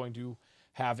Jones is going to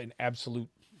have an absolute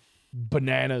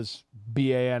bananas,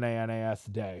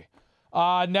 BANANAS day.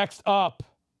 Next up,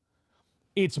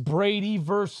 it's Brady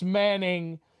versus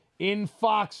Manning in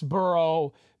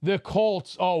Foxborough. The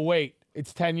Colts. Oh, wait.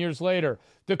 It's 10 years later.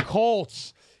 The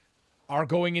Colts are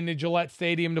going into Gillette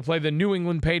Stadium to play the New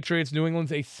England Patriots. New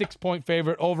England's a 6-point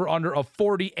favorite, over under of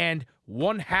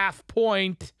 40.5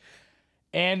 points.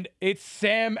 And it's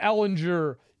Sam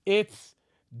Ellinger. It's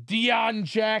Deion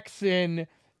Jackson.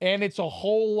 And it's a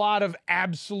whole lot of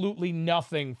absolutely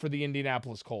nothing for the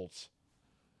Indianapolis Colts.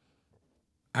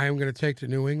 I am going to take the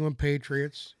New England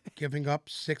Patriots, giving up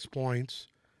 6 points,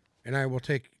 and I will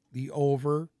take the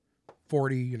over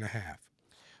 40.5.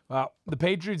 Well, the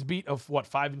Patriots beat a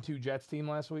 5-2 Jets team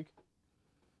last week?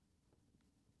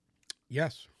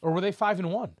 Yes. Or were they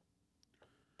 5-1?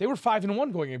 They were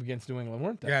 5-1 going up against New England,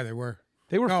 weren't they? Yeah, they were.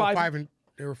 They were no, 5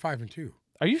 They were 5-2.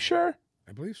 Are you sure?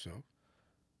 I believe so.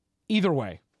 Either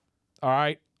way, all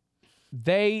right.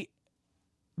 They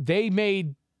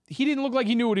made. He didn't look like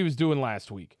he knew what he was doing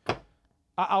last week.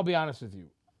 I'll be honest with you.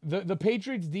 The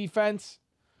Patriots defense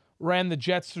ran the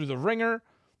Jets through the ringer.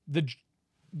 The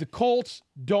Colts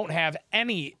don't have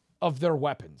any of their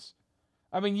weapons.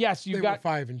 I mean, yes, They were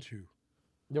 5-2.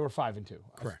 They were 5-2.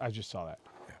 Correct. I just saw that.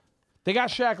 Yeah. They got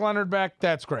Shaq Leonard back.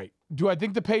 That's great. Do I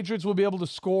think the Patriots will be able to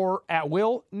score at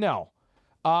will? No.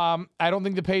 I don't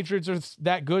think the Patriots are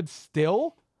that good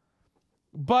still.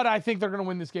 But I think they're going to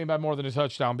win this game by more than a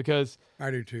touchdown because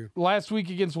I do too. Last week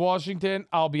against Washington,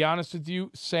 I'll be honest with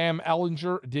you, Sam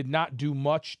Ellinger did not do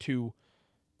much to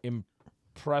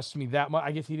impress me that much.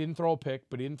 I guess he didn't throw a pick,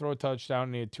 but he didn't throw a touchdown,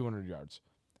 and he had 200 yards.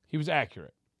 He was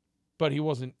accurate, but he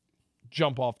wasn't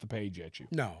jump off the page at you.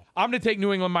 No. I'm going to take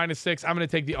New England -6. I'm going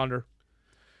to take the under.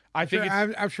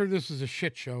 I'm sure this is a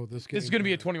shit show. This is going to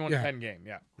be a 21-10 game.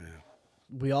 Yeah.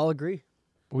 We all agree.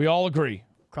 We all agree.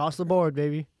 Across the board,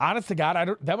 baby. Honest to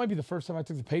God, that might be the first time I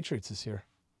took the Patriots this year.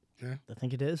 Yeah. I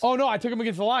think it is. Oh, no, I took them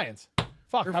against the Lions.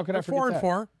 Fuck, how could I forget that?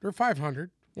 4-4. They're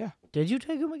 500. Yeah. Did you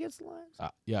take them against the Lions?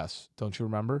 Yes. Don't you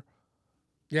remember?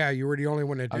 Yeah, you were the only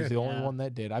one that did. I was the only one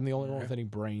that did. I'm the only one with any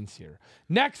brains here.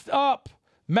 Next up,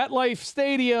 MetLife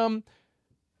Stadium.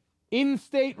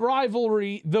 In-state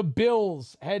rivalry. The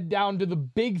Bills head down to the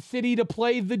big city to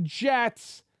play the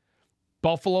Jets.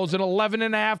 Buffalo's an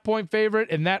 11.5 point favorite,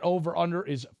 and that over-under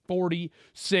is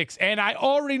 46. And I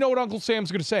already know what Uncle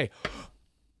Sam's going to say.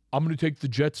 I'm going to take the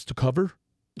Jets to cover.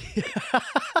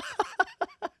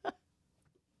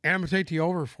 And I'm going to take the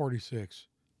over 46.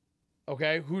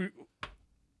 Okay. I'm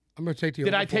going to take the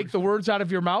Did over I take 46. the words out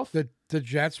of your mouth? The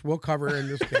Jets will cover in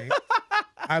this game.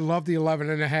 I love the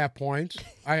 11.5 points.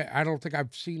 I don't think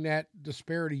I've seen that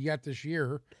disparity yet this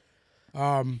year.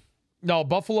 No,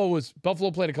 Buffalo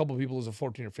played a couple of people as a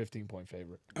 14 or 15 point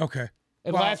favorite. Okay.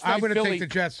 And well, last night, I'm going to Philly, take the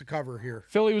Jets to cover here.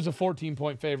 Philly was a 14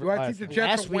 point favorite. Do I think the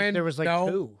Jets Last will week win? there was like no,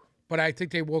 2. but I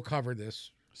think they will cover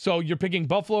this. So you're picking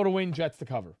Buffalo to win, Jets to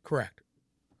cover. Correct.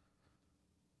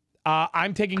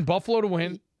 I'm taking Buffalo to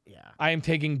win. Yeah. I am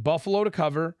taking Buffalo to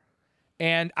cover.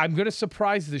 And I'm going to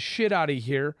surprise the shit out of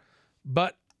here.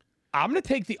 But I'm going to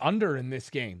take the under in this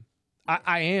game.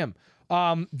 I am.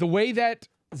 The way that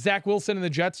Zach Wilson and the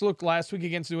Jets looked last week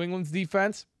against New England's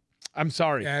defense, I'm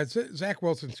sorry. Yeah, Zach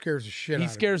Wilson scares the shit out of me.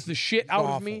 He scares the shit out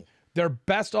of me. Their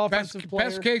best offensive player.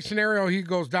 Best case scenario, he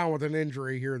goes down with an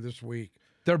injury here this week.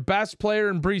 Their best player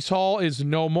in Breece Hall is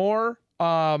no more.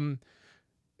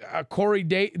 Corey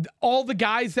Day, all the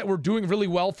guys that were doing really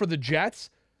well for the Jets,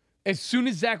 as soon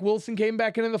as Zach Wilson came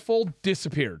back into the fold,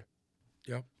 disappeared.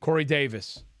 Yep. Corey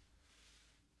Davis.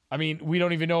 I mean, we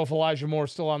don't even know if Elijah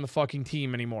Moore's still on the fucking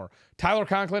team anymore. Tyler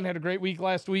Conklin had a great week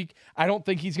last week. I don't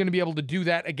think he's going to be able to do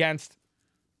that against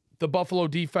the Buffalo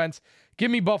defense.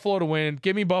 Give me Buffalo to win.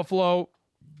 Give me Buffalo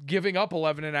giving up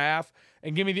 11.5,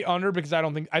 and give me the under because I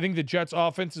think the Jets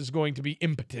offense is going to be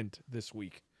impotent this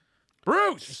week.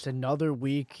 Bruce! It's another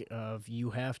week of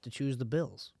you have to choose the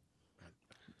Bills.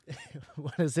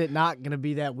 When is it not going to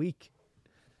be that week?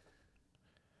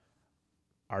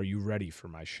 Are you ready for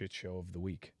my shit show of the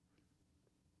week?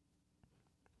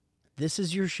 This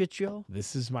is your shit show?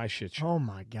 This is my shit show. Oh,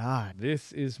 my God.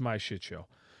 This is my shit show.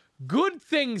 Good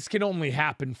things can only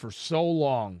happen for so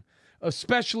long,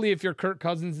 especially if you're Kirk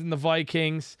Cousins and the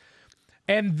Vikings.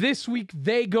 And this week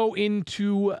they go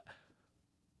into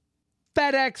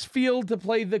FedEx Field to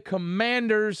play the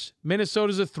Commanders.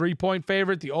 Minnesota's a 3-point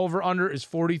favorite. The over-under is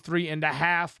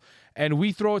 43.5. And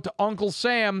we throw it to Uncle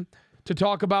Sam to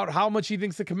talk about how much he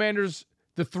thinks the Commanders,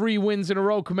 the 3 wins in a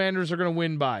row Commanders are going to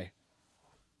win by.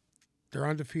 They're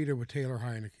undefeated with Taylor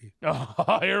Heineke.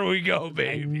 Oh, here we go, I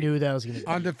baby. knew that was going to be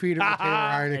Undefeated with Taylor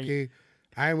Heineke.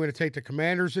 I'm going to take the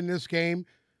Commanders in this game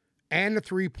and the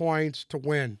 3 points to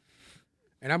win.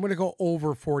 And I'm going to go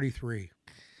over 43.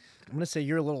 I'm going to say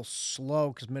you're a little slow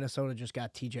because Minnesota just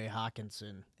got TJ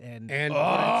Hawkinson. And And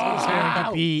it's going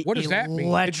to be what does that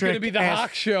mean? It's going to be the electric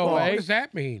Hawk as show, fuck. what eh? does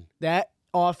that mean? That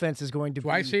offense is going to Do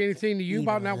be. I say anything to you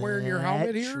about not wearing your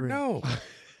helmet here? electric. No.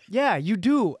 Yeah, you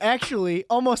do. Actually,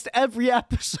 almost every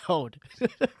episode.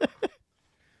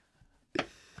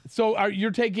 So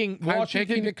you're taking I'm Washington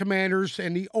taking the Commanders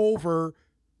and the over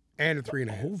and the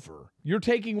 3.5. over. You're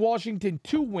taking Washington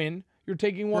to win. You're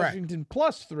taking Washington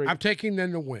plus 3. I'm taking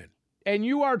them to win. And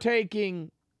you are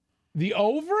taking the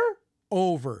over?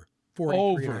 Over 43 and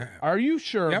a Over. half. Are you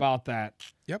sure Yep. about that?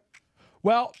 Yep.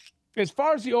 Well, as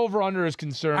far as the over-under is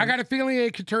concerned, I got a feeling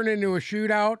it could turn into a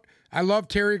shootout. I love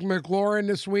Terry McLaurin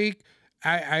this week.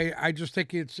 I just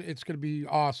think it's going to be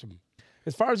awesome.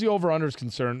 as far as the over-under is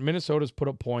concerned, Minnesota's put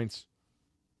up points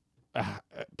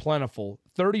plentiful.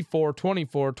 34,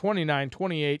 24, 29,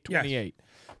 28, 28.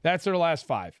 That's their last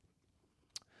 5.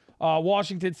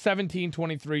 Washington, 17,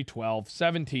 23, 12,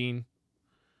 17,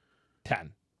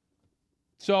 10.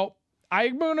 So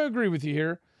I'm going to agree with you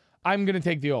here. I'm going to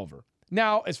take the over.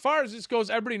 Now, as far as this goes,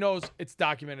 everybody knows it's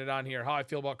documented on here how I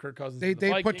feel about Kirk Cousins. They and the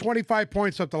put Vikings. 25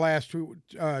 points up the last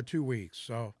 2 weeks.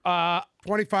 So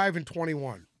 25 and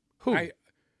 21. Who?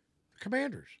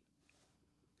 Commanders.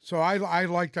 So I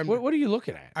like them. What are you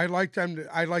looking at? I like them.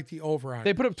 I like the over on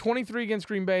They it. put up 23 against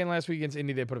Green Bay, and last week against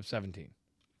Indy, they put up 17.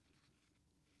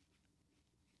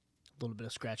 A little bit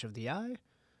of scratch of the eye.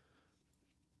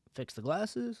 Fix the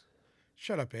glasses.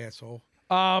 Shut up, asshole.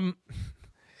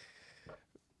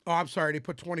 Oh, I'm sorry. They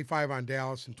put 25 on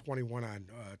Dallas and 21 on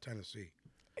Tennessee.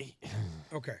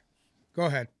 Okay. Go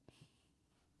ahead.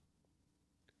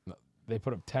 No, they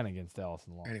put up 10 against Dallas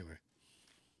and lost. Anyway.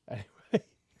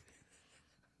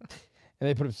 And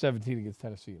they put up 17 against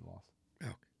Tennessee and lost.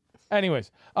 Okay.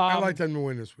 Anyways, I like them to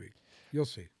win this week. You'll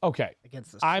see. Okay.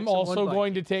 Against the I'm 6-1 also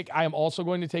going Vikings. to take. I am also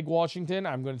going to take Washington.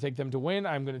 I'm going to take them to win.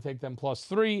 I'm going to take them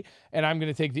 +3, and I'm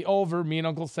going to take the over. Me and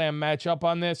Uncle Sam match up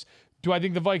on this. Do I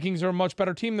think the Vikings are a much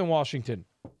better team than Washington?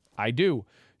 I do.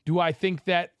 Do I think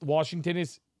that Washington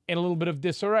is in a little bit of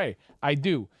disarray? I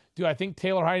do. Do I think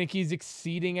Taylor Heineke is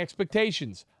exceeding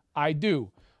expectations? I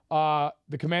do. The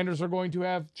Commanders are going to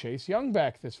have Chase Young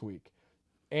back this week.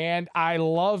 And I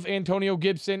love Antonio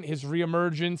Gibson. His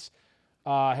reemergence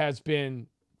has been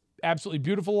absolutely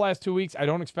beautiful the last 2 weeks. I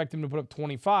don't expect him to put up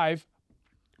 25.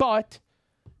 But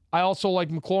I also like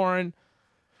McLaurin.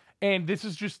 And this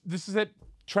is a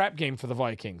trap game for the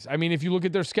Vikings. I mean, if you look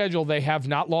at their schedule, they have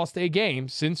not lost a game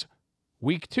since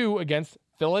week 2 against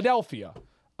Philadelphia.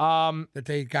 That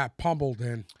they got pummeled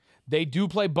in. They do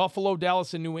play Buffalo,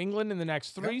 Dallas, and New England in the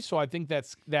next 3. Yep. So I think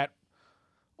that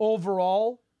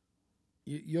overall,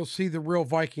 you'll see the real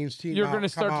Vikings team. You're going to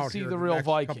start to see the real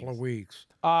Vikings. Couple of weeks.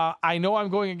 I know I'm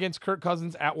going against Kirk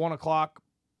Cousins at 1:00,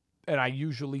 and I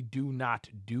usually do not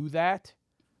do that.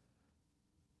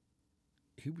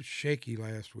 He was shaky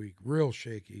last week, real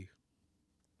shaky.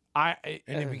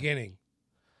 In the beginning.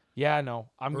 Yeah, no,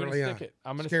 I'm going to stick on. it.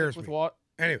 I'm going to Scares stick with me. what?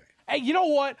 Anyway. Hey, you know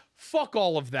what? Fuck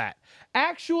all of that.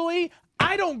 Actually,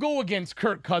 I don't go against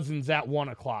Kirk Cousins at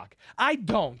 1:00. I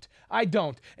don't.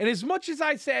 And as much as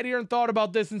I sat here and thought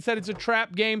about this and said it's a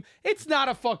trap game, it's not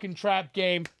a fucking trap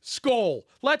game. Skol.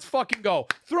 Let's fucking go.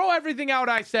 Throw everything out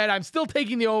I said. I'm still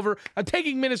taking the over. I'm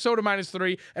taking Minnesota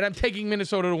 -3, and I'm taking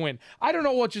Minnesota to win. I don't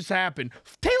know what just happened.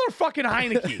 Taylor fucking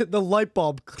Heineke. The light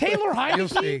bulb. Taylor You'll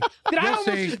see. Heineke? Did I You'll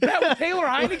almost see. just bet with Taylor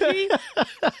Heineke?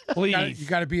 Please. You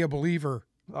got to be a believer.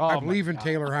 Oh I my believe in God.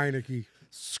 Taylor Heineke.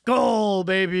 Skull,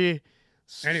 baby.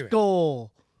 Anyway.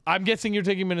 Skull. I'm guessing you're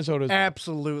taking Minnesota as well.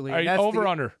 Absolutely. Are you That's over the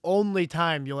under? only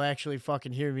time you'll actually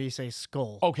fucking hear me say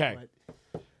skull. Okay. But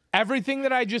Everything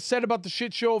that I just said about the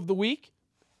shit show of the week,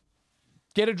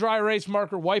 get a dry erase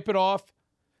marker, wipe it off.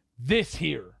 This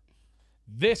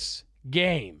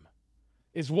game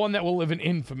is one that will live in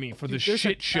infamy for the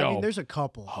shit show I mean, there's a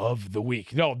couple. of the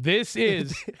week. No, this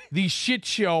is the shit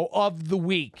show of the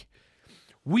week.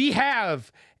 We have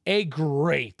a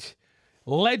great,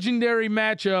 legendary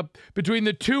matchup between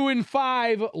the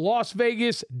 2-5 Las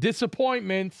Vegas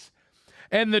Disappointments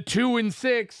and the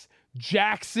 2-6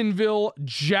 Jacksonville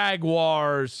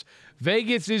Jaguars.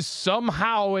 Vegas is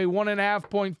somehow a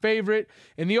 1.5-point favorite,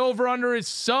 and the over-under is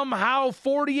somehow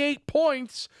 48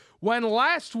 points when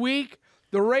last week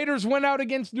the Raiders went out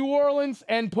against New Orleans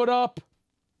and put up.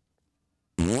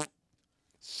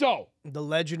 So, The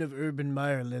legend of Urban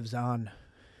Meyer lives on.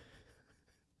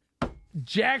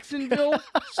 Jacksonville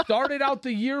started out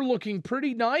the year looking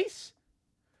pretty nice.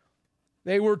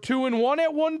 They were 2-1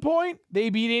 at one point. They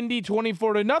beat Indy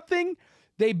 24-0.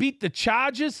 They beat the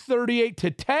Chargers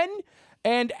 38-10.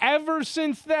 And ever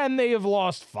since then, they have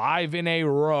lost 5 in a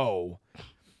row.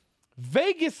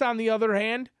 Vegas, on the other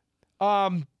hand,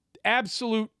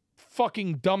 absolute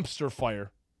fucking dumpster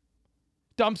fire.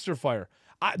 Dumpster fire.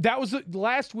 That was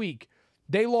last week.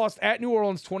 They lost at New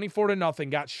Orleans 24-0,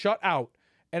 got shut out.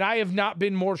 And I have not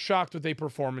been more shocked with a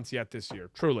performance yet this year.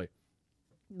 Truly.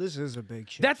 This is a big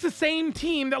shit. That's the same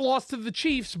team that lost to the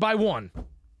Chiefs by 1.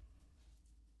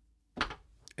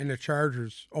 And the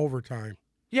Chargers overtime.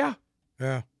 Yeah.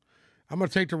 Yeah. I'm going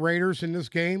to take the Raiders in this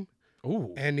game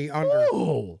Ooh. and the under.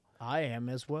 Ooh. I am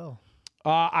as well.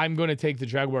 I'm going to take the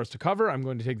Jaguars to cover. I'm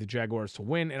going to take the Jaguars to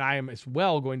win. And I am as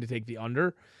well going to take the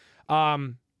under.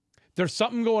 There's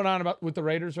something going on with the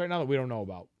Raiders right now that we don't know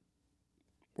about.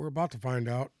 We're about to find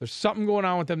out. There's something going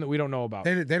on with them that we don't know about.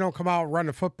 They don't come out and run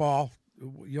the football.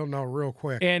 You'll know real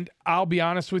quick. And I'll be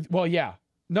honest with you. Well, yeah.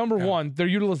 Number one, their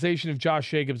utilization of Josh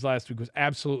Jacobs last week was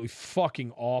absolutely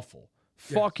fucking awful.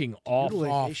 Yes. Fucking awful.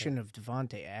 Utilization of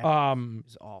Devontae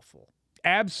Adams is awful.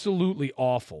 Absolutely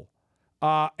awful.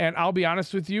 And I'll be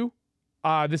honest with you.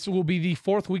 This will be the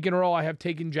 4th week in a row I have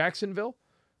taken Jacksonville.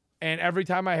 And every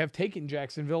time I have taken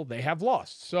Jacksonville, they have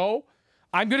lost. So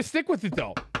I'm going to stick with it,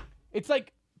 though. It's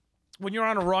like when you're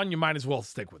on a run, you might as well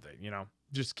stick with it, you know?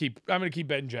 I'm going to keep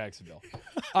betting Jacksonville.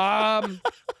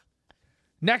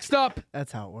 Next up,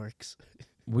 That's how it works.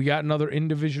 we got another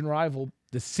in-division rival.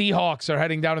 The Seahawks are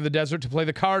heading down to the desert to play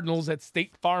the Cardinals at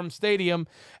State Farm Stadium.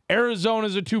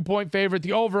 Arizona's a 2-point favorite.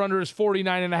 The over-under is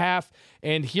 49.5.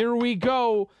 And here we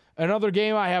go. Another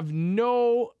game I have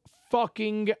no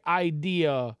fucking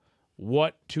idea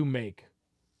what to make.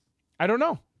 I don't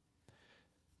know.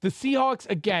 The Seahawks,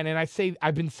 again, and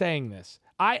I've been saying this.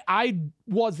 I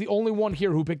was the only one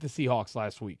here who picked the Seahawks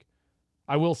last week.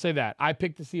 I will say that. I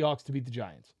picked the Seahawks to beat the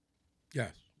Giants.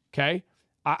 Yes. Okay?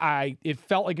 It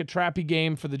felt like a trappy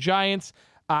game for the Giants.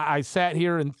 I sat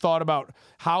here and thought about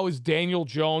how is Daniel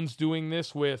Jones doing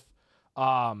this with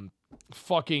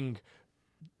fucking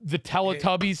the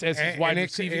Teletubbies as his wide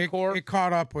receiving core. It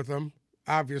caught up with them,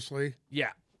 obviously. Yeah.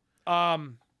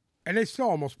 And they still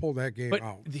almost pulled that game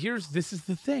out. This is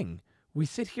the thing. We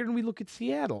sit here and we look at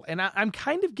Seattle. And I'm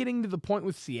kind of getting to the point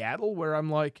with Seattle where I'm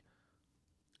like,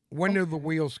 when do the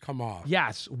wheels come off?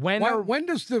 yes, When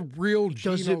does the real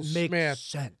Geno Does it make Smith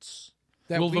sense?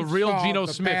 that Will we the real saw Geno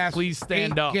the Smith past please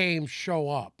stand 8 up? games show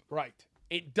up? right.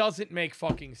 It doesn't make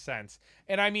fucking sense.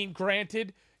 And I mean,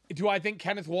 granted, do I think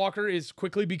Kenneth Walker is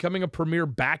quickly becoming a premier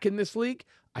back in this league?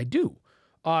 I do.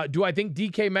 Do I think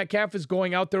DK Metcalf is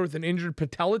going out there with an injured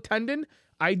patella tendon?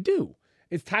 I do.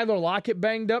 Is Tyler Lockett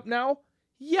banged up now?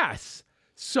 Yes.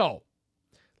 So,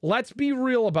 let's be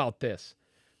real about this.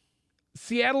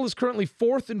 Seattle is currently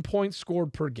 4th in points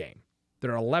scored per game.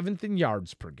 They're 11th in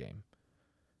yards per game.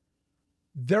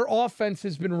 Their offense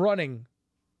has been running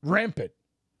rampant.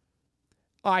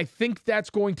 I think that's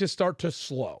going to start to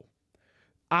slow.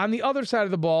 On the other side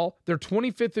of the ball, they're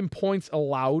 25th in points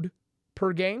allowed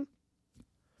per game.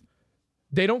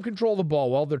 They don't control the ball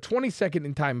well. They're 22nd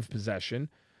in time of possession.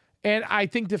 And I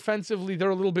think defensively, they're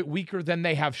a little bit weaker than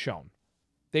they have shown.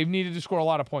 They've needed to score a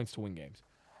lot of points to win games.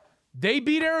 They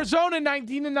beat Arizona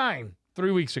 19-9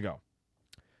 3 weeks ago.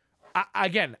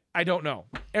 Again, I don't know.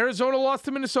 Arizona lost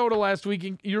to Minnesota last week.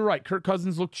 And you're right. Kirk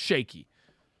Cousins looked shaky.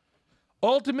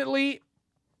 Ultimately,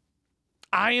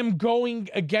 I am going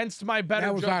against my better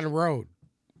That was on the road.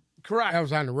 Correct. That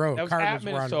was on the road. That was Cardinals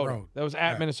at were on the Minnesota. road. That was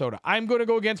at Minnesota. I'm going to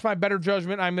go against my better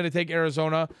judgment. I'm going to take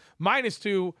Arizona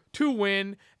 -2 to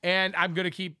win, and I'm going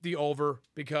to keep the over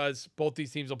because both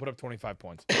these teams will put up 25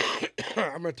 points.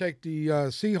 I'm going to take the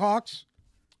Seahawks,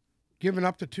 giving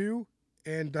up to 2,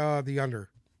 and the under.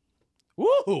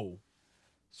 Woo!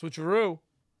 Switcheroo.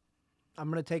 I'm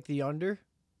gonna take the under,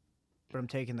 but I'm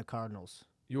taking the Cardinals.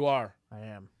 You are. I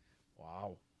am.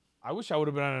 Wow. I wish I would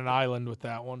have been on an island with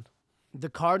that one. The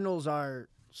Cardinals are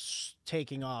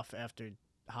taking off after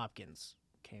Hopkins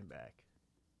came back.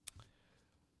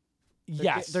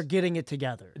 Yes. They're getting it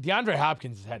together. DeAndre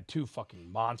Hopkins has had 2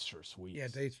 fucking monstrous weeks. Yeah,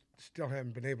 they still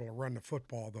haven't been able to run the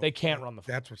football, though. They can't run the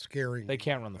football. That's what's scary. They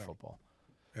can't run the football.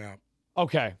 Yeah.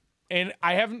 Okay. And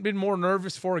I haven't been more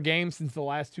nervous for a game since the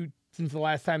last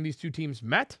time these 2 teams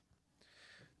met.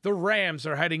 The Rams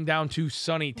are heading down to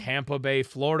sunny Tampa Bay,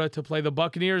 Florida to play the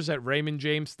Buccaneers at Raymond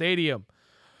James Stadium.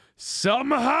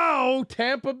 Somehow,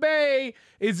 Tampa Bay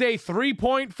is a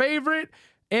 3-point favorite,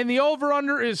 and the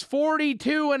over-under is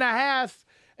 42.5.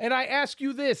 And I ask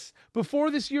you this, before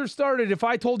this year started, if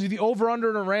I told you the over-under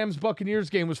in a Rams-Buccaneers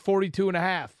game was 42.5.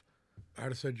 I'd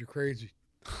have said you're crazy.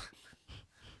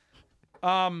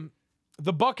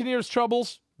 The Buccaneers'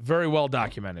 troubles, very well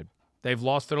documented. They've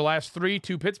lost their last 3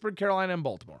 to Pittsburgh, Carolina, and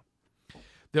Baltimore.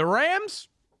 The Rams,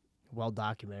 Well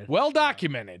documented. well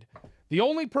documented. The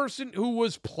only person who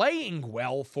was playing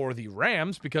well for the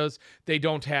Rams, because they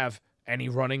don't have any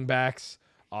running backs,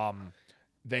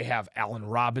 they have Allen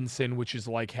Robinson, which is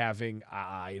like having,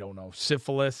 I don't know,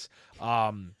 syphilis,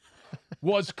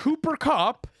 was Cooper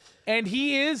Kupp, and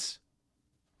he is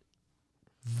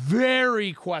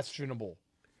very questionable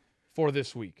for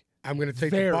this week. I'm going to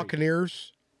take Very. the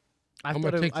Buccaneers. I I'm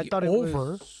thought gonna it, take I the thought it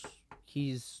over. was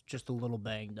he's just a little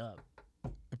banged up.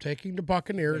 I'm taking the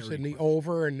Buccaneers in the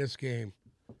over in this game.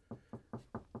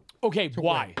 Okay,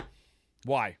 why?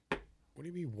 Why? What do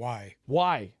you mean, why?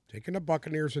 Why? Taking the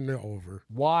Buccaneers in the over.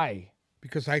 Why?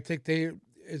 Because I think they,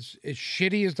 as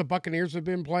shitty as the Buccaneers have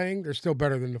been playing, they're still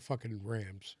better than the fucking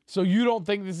Rams. So you don't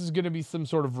think this is going to be some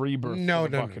sort of rebirth No, for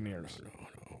the no, Buccaneers?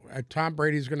 no. Tom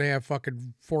Brady's going to have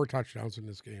fucking 4 touchdowns in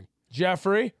this game.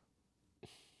 Jeffrey?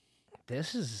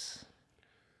 This is.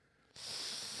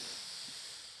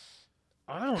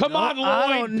 I don't Come know. on, Lloyd.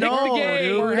 I don't Pick know, the game.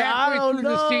 dude. We're I halfway don't through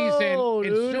the season, know,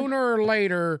 and dude. sooner or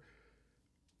later,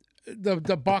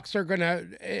 the Bucks are gonna.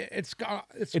 It's gonna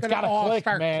gotta all click,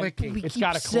 start man. clicking. We It's keep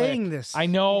gotta saying click. this. I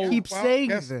know. Keep Well, saying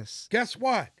guess- this. Guess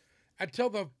what? Until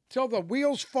the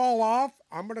wheels fall off,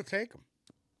 I'm gonna take them.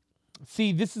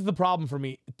 See, this is the problem for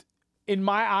me. In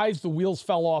my eyes, the wheels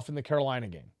fell off in the Carolina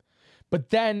game. But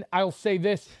then I'll say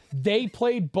this. They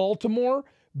played Baltimore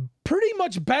pretty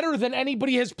much better than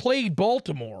anybody has played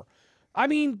Baltimore. I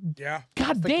mean, Yeah.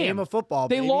 God The damn. game of football.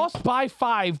 They baby. lost by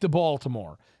 5 to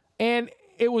Baltimore. And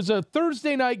it was a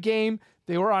Thursday night game.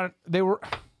 I don't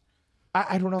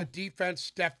know. The defense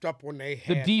stepped up when they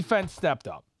The had. defense stepped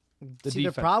up. See,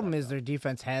 the problem is their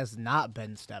defense has not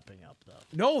been stepping up, though.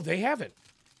 No, they haven't.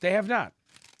 They have not.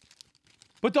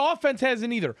 But the offense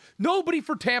hasn't either. Nobody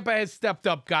for Tampa has stepped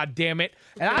up, God damn it.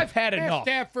 And I've had enough.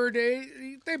 Stafford, they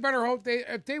better hope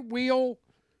if they wheel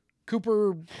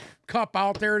Cooper Kupp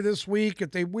out there this week,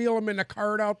 if they wheel him in the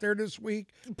cart out there this week.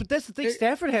 But that's the thing.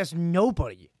 Stafford has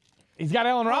nobody. He's got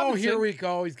Allen Oh, Robinson. here we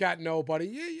go. He's got nobody.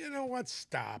 You know what?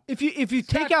 Stop. If you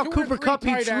take got out 2 or Cooper 3 Kupp, he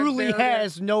tight ends truly there.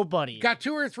 has nobody. Got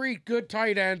 2 or 3 good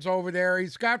tight ends over there.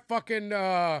 He's got fucking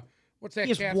what's that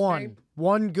He cat's has name?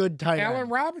 one good tight Allen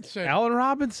end. Robinson. Allen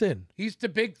Robinson. He's the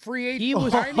big free agent. He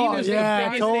was- signing oh, this yeah,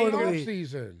 big totally.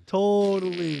 season.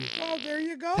 Totally. Oh, there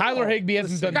you go. Tyler Higbee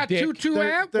hasn't done got dick. Tutu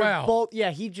They're Atwell. both. Yeah,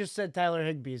 he just said Tyler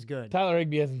Higbee is good. Tyler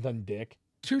Higbee hasn't done dick.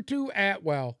 Tutu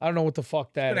Atwell. I don't know what the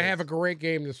fuck that Gonna is. have a great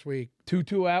game this week.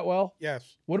 Tutu Atwell?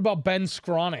 Yes, What about Ben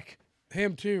Skronik?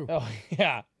 him too. Oh,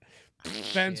 yeah.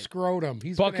 Ben Scrotum.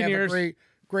 He's gonna have a Buccaneers.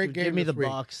 great game. Give me this the week.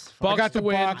 Bucks. I got Bucks the to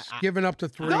win. Bucks giving up to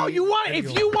 3. No, you want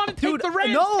if you want to take Dude, the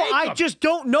Rams, no, take I them. just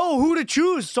don't know who to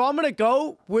choose. So I'm gonna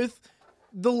go with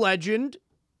the legend,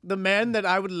 the man that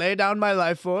I would lay down my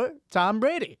life for, Tom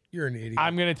Brady. You're an idiot.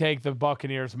 I'm going to take the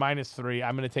Buccaneers -3.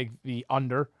 I'm going to take the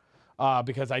under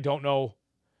because I don't know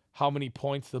how many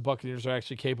points the Buccaneers are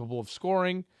actually capable of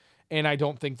scoring, and I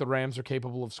don't think the Rams are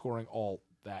capable of scoring all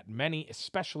that many,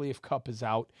 especially if Kupp is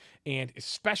out, and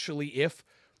especially if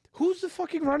who's the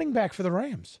fucking running back for the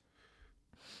Rams?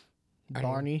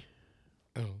 Barney.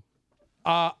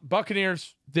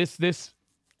 Buccaneers. This.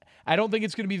 I don't think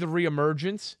it's going to be the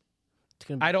reemergence. It's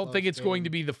gonna be I don't close, think it's baby. going to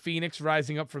be the Phoenix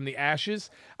rising up from the ashes.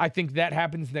 I think that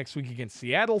happens next week against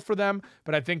Seattle for them,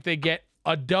 but I think they get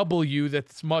a W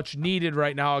that's much needed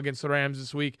right now against the Rams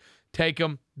this week. Take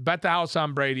them. Bet the house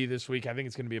on Brady this week. I think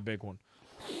it's going to be a big one.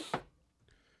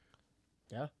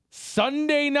 Yeah.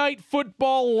 Sunday Night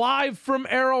Football live from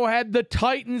Arrowhead. The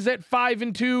Titans at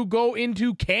 5-2 go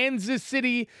into Kansas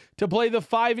City to play the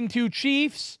 5-2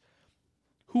 Chiefs,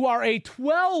 who are a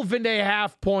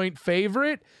 12.5-point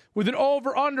favorite with an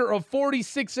over-under of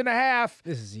 46.5.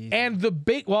 This is easy. And the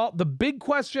big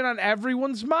question on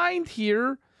everyone's mind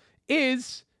here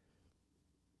is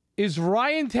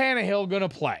Ryan Tannehill going to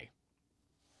play?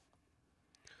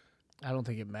 I don't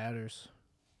think it matters.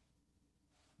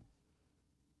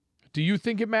 Do you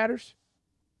think it matters?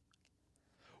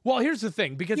 Well, here's the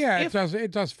thing, because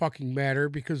it does fucking matter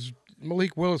because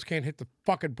Malik Willis can't hit the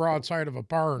fucking broadside of a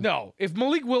barn. No, if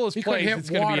Malik Willis He couldn't plays, hit it's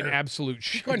going to be an water. absolute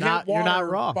shit. Couldn't Not- hit water, you're not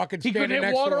wrong. Fucking He couldn't standing hit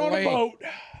next water to on a lake. boat.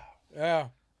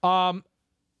 Yeah,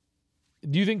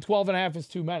 Do you think 12.5 is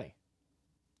too many?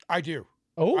 I do.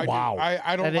 Oh, I do. wow.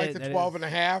 I don't That like is- the that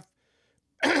 12.5.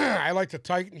 I like the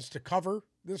Titans to cover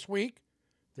this week.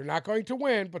 They're not going to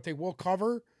win, but they will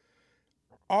cover.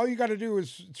 All you got to do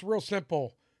is, it's real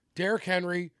simple. Derrick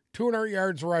Henry, 200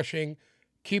 yards rushing,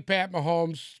 keep Pat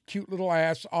Mahomes' cute little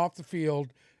ass off the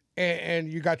field,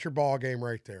 and you got your ball game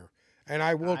right there. And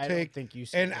I will I take, don't think you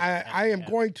said and that. I am Yeah.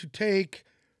 going to take,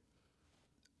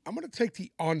 I'm going to take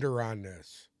the under on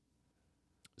this.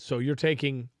 So you're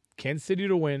taking Kansas City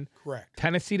to win, Correct.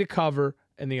 Tennessee to cover,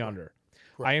 and the under.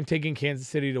 Correct. I am taking Kansas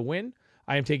City to win.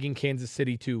 I am taking Kansas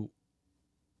City to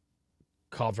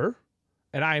cover,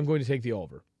 and I am going to take the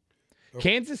over. Okay.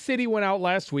 Kansas City went out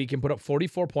last week and put up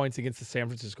 44 points against the San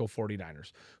Francisco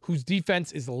 49ers, whose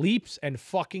defense is leaps and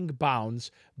fucking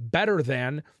bounds better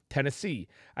than Tennessee.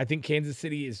 I think Kansas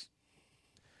City is,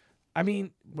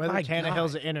 Whether my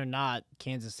Tannehill's God. in or not,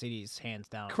 Kansas City's hands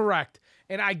down. Correct.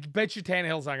 And I bet you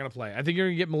Tannehill's not going to play. I think you're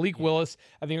going to get Malik Willis.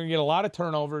 I think you're going to get a lot of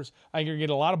turnovers. I think you're going to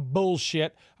get a lot of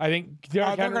bullshit. I think They're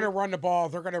Derrick going Henry- to run the ball.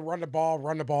 They're going to run the ball,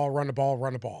 run the ball, run the ball,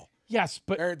 run the ball. Yes,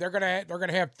 but They're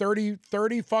gonna have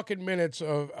 30 fucking minutes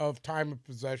of time of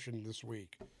possession this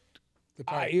week.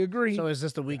 I agree. So is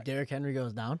this the week Derrick Henry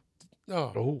goes down?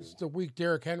 No, Oh. it's the week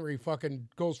Derrick Henry fucking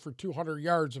goes for 200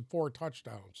 yards and 4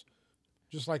 touchdowns,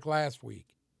 just like last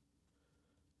week.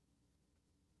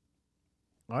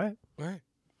 All right. Right?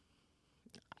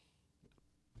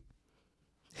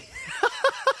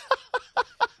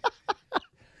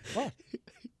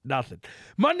 Nothing.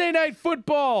 Monday Night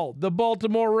Football. The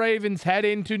Baltimore Ravens head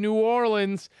into New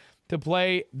Orleans to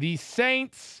play the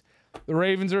Saints. The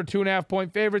Ravens are a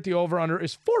 2.5-point favorite. The over-under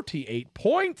is 48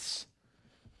 points.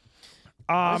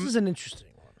 This is an interesting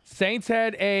one. Saints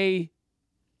had a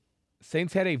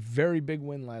very big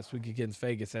win last week against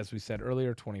Vegas, as we said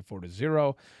earlier,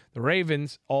 24-0. The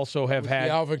Ravens also have had.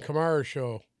 The Alvin Kamara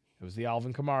show. It was the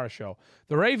Alvin Kamara show.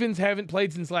 The Ravens haven't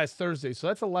played since last Thursday, so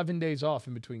that's 11 days off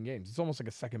in between games. It's almost like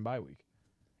a second bye week.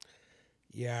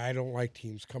 Yeah, I don't like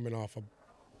teams coming off of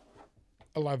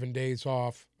 11 days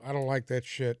off. I don't like that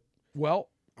shit. Well,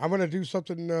 I'm gonna do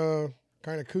something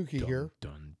kind of kooky here.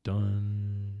 Dun,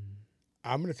 dun.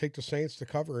 I'm gonna take the Saints to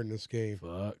cover in this game.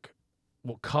 Fuck.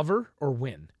 Well, cover or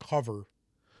win? Cover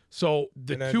So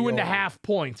the And then 2.5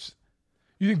 points.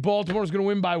 You think Baltimore's going to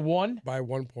win by 1? by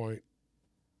 1 point.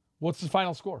 What's the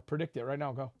final score? Predict it right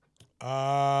now. Go.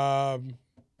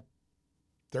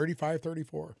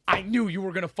 35-34. I knew you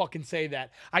were going to fucking say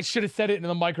that. I should have said it into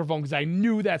the microphone because I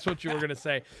knew that's what you were going to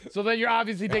say. So then you're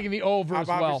obviously taking the over I'm as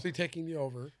well. obviously taking the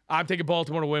over. I'm taking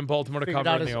Baltimore to win, Baltimore to Figured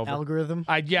cover out in his the over. algorithm.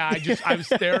 I was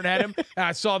staring at him and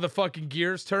I saw the fucking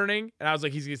gears turning and I was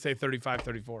like, he's going to say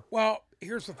 35-34. Well,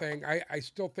 here's the thing. I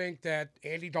still think that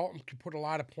Andy Dalton can put a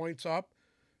lot of points up.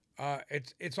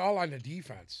 It's all on the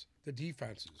defense. The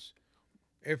defenses.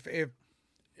 If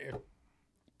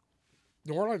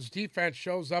New Orleans defense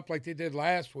shows up like they did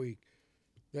last week,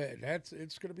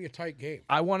 it's going to be a tight game.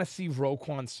 I want to see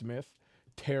Roquan Smith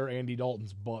tear Andy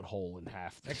Dalton's butthole in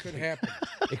half. That could happen.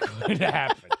 It could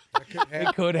happen. That could happen.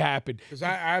 It could happen. Because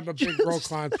I'm a big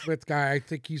Roquan Smith guy. I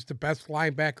think he's the best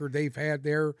linebacker they've had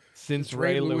there Since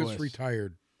Ray Lewis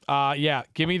retired. Yeah,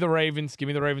 give me the Ravens. Give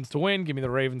me the Ravens to win. Give me the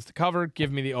Ravens to cover.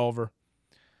 Give me the over.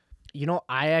 You know,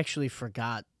 I actually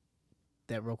forgot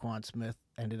that Roquan Smith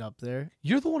ended up there.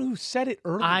 You're the one who said it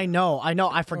earlier. I know.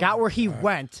 I forgot where he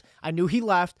went. I knew he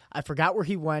left. I forgot where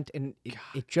he went, and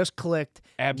it just clicked.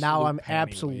 Now I'm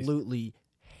absolutely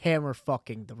hammer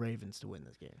fucking the Ravens to win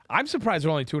this game. I'm surprised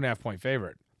they're only 2.5-point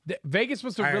favorite. Vegas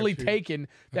must have really actually- taken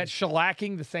that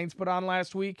shellacking the Saints put on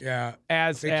last week. Yeah.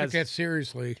 As They took that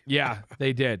seriously. yeah,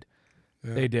 they did.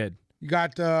 They did. You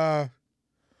got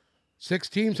 6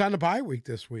 teams on the bye week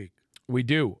this week. We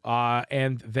do.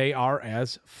 And they are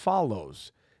as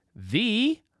follows.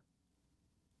 The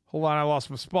Hold on, I lost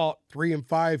my spot.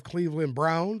 3-5 Cleveland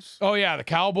Browns. Oh yeah, the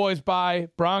Cowboys bye,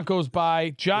 Broncos bye,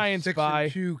 Giants the bye.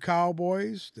 6-2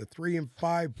 Cowboys. The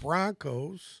 3-5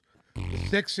 Broncos. The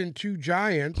 6-2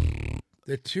 Giants.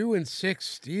 The 2-6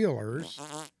 Steelers.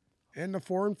 And the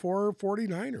 4-4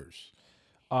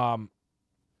 49ers.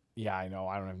 Yeah, I know.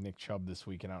 I don't have Nick Chubb this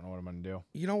week, and I don't know what I'm gonna do.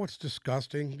 You know what's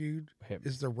disgusting, dude? Hit me.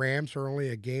 Is the Rams are only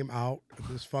a game out of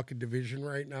this fucking division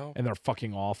right now. And they're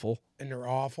fucking awful. And they're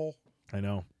awful. I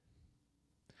know.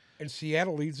 And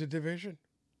Seattle leads the division.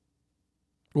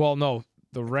 Well, no,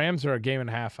 the Rams are a game and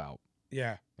a half out.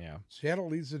 Yeah. Yeah, Seattle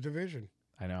leads the division.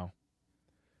 I know.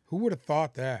 Who would have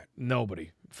thought that?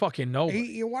 Nobody. Fucking nobody.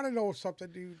 Hey, you want to know something,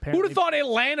 dude? Who would have thought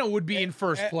Atlanta would be in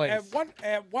first place?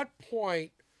 At what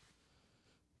point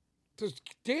does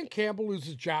Dan Campbell lose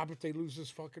his job if they lose this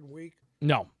fucking week?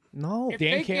 No. No.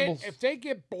 If they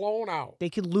get blown out, They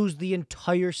could lose the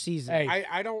entire season. Hey,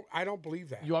 I don't believe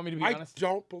that. You want me to be honest? I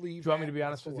don't believe. Do you want me that to be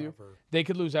honest with you? whatsoever. They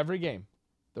could lose every game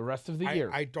the rest of the year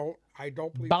I don't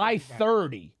believe by that.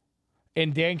 30,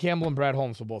 and Dan Campbell and Brad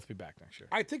Holmes will both be back next year.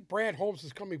 I think Brad Holmes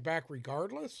is coming back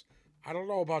regardless. I don't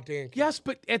know about Dan Campbell. Yes,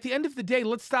 but at the end of the day,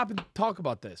 let's stop and talk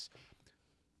about this.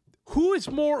 Who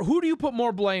do you put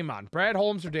more blame on, Brad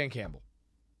Holmes or Dan Campbell?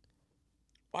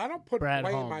 I don't put Brad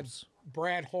blame Holmes. on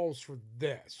Brad Holmes for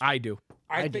this. I do.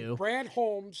 I think do. Brad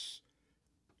Holmes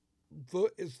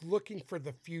is looking for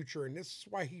the future, and this is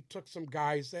why he took some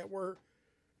guys that were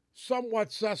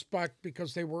somewhat suspect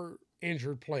because they were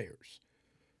injured players.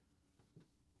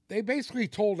 They basically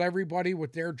told everybody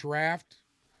with their draft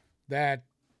that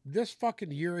this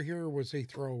fucking year here was a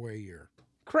throwaway year.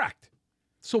 Correct.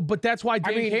 So, but that's why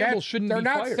Dan Campbell shouldn't they're be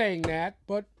not fired. saying that,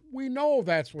 but we know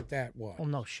that's what that was. Well,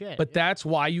 no shit. But that's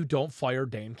why you don't fire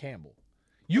Dan Campbell.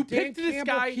 You Dan picked this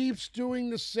Campbell guy. keeps doing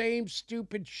the same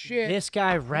stupid shit. this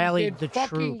guy rallied the did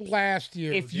fucking troops. last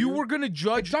year. If you dude. were going to It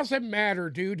judge, doesn't matter,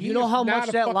 dude. He You know is how not much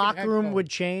a that fucking locker head room coach. would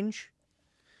change?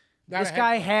 Not This a head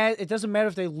guy coach. has. It doesn't matter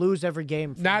if they lose every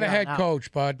game. from Not a here head on out.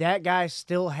 coach, bud. That guy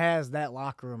still has that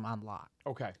locker room on lock.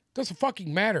 okay, Doesn't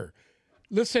fucking matter.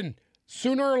 Listen,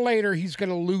 sooner or later, he's going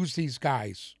to lose these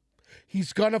guys.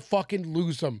 He's going to fucking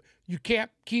lose them. You can't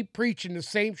keep preaching the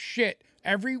same shit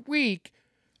every week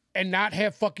and not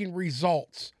have fucking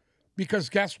results. Because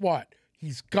guess what?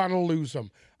 He's going to lose them.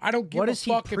 I don't give What a has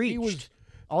he fuck if preached? he was...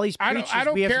 All he's I preached don't, I is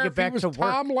don't we have care to if get he back was to work.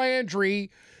 Tom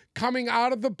Landry coming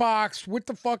out of the box with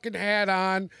the fucking hat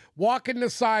on, walking the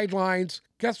sidelines.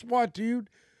 Guess what, dude?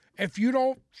 If you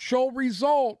don't show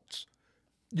results,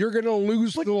 you're going to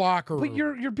lose the locker room. but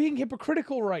you're being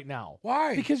hypocritical right now.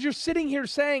 Why? Because you're sitting here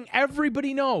saying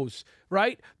everybody knows,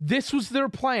 right? This was their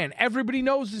plan. Everybody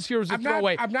knows this year was a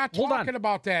throwaway. I'm not Hold talking on.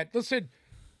 about that. Listen,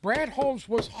 Brad Holmes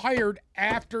was hired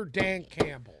after Dan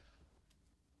Campbell.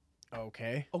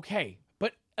 Okay. Okay,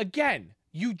 but again,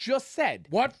 you just said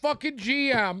What fucking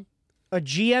GM? A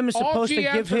GM is All supposed to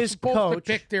GMs give are his supposed coach.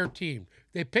 to pick their team.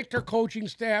 They pick their coaching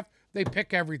staff. They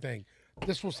pick everything.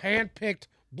 This was handpicked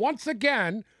once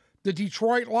again. The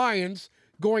Detroit Lions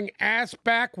going ass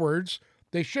backwards.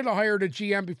 They should have hired a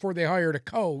GM before they hired a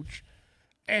coach.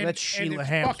 And That's Sheila it's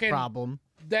Hamm's fucking- problem.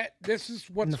 This is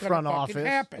what's the going front to fucking office.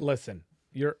 happen. listen,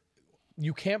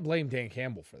 you can't blame Dan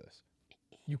Campbell for this.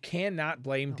 You cannot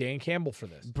blame Dan Campbell for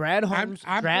this. Brad Holmes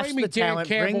I'm drafts blaming the Dan talent,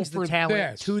 Campbell brings the for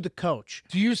talent this. to the coach.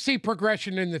 Do you see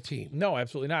progression in the team? No,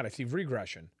 absolutely not. I see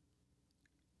regression.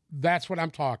 That's what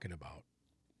I'm talking about.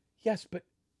 Yes, but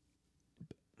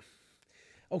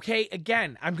okay,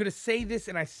 again, I'm going to say this,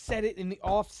 and I said it in the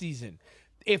offseason.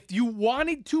 If you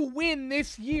wanted to win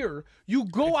this year, you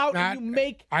go out Not- and you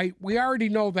make. we already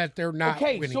know that they're not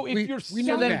Okay, winning. so if we, you're we saying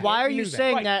knew So then that. why are We you knew that.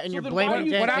 saying Right. that and So you're then why blaming are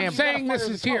you- Dan What I'm Campbell? saying You gotta this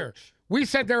fire is the here. coach. We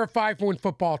said they're a 5-win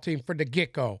football team for the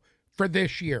get-go for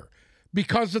this year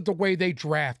because of the way they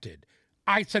drafted.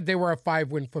 I said they were a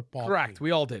 5-win football Correct. team. We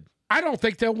all did. I don't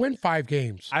think they'll win 5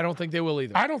 games. I don't think they will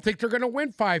either. I don't think they're going to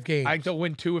win 5 games. I think they'll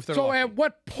win 2 if they're so lucky. at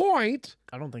what point,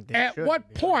 I don't think they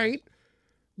should.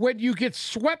 when you get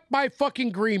swept by fucking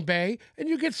Green Bay and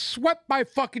you get swept by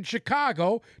fucking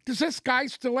Chicago, does this guy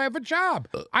still have a job?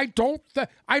 I don't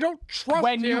trust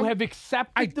when him. you have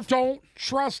accepted I the don't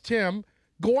trust him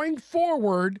going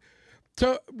forward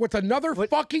with another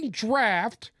fucking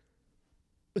draft.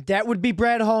 That would be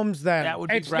Brad Holmes then. that would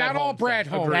be It's Brad not all Holmes, Brad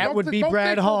then. Holmes. Agreed. That would be don't Brad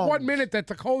think for Holmes. 1 minute that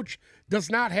the coach does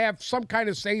not have some kind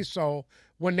of say so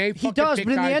when they He fucking does, pick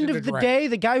but in the guys end of the draft. day,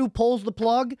 the guy who pulls the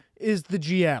plug is the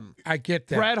GM. I get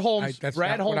that. Brad Holmes. That's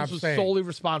Brad not what Holmes I'm was saying. solely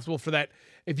responsible for that.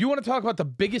 If you want to talk about the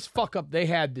biggest fuck up they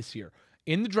had this year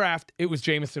in the draft, it was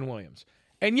Jamison Williams.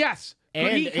 And yes, could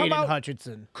And he come Aiden out?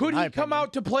 Hutchinson. Could in he my come opinion.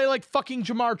 out to play like fucking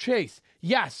Jamar Chase?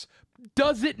 Yes.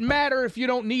 Does it matter if you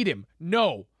don't need him?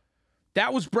 No.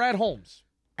 That was Brad Holmes.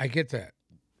 I get that.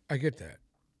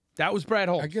 That was Brad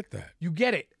Holmes. I get that. You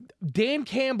get it. Dan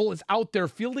Campbell is out there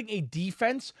fielding a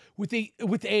defense with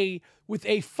a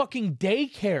fucking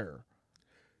daycare.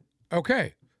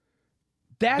 Okay.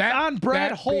 That's on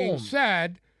Brad that being Holmes.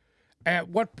 said, at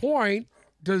what point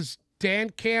does Dan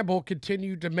Campbell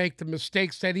continue to make the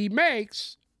mistakes that he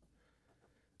makes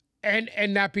and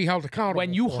not be held accountable?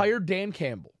 When you for hired Dan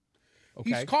Campbell,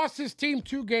 okay, He's cost his team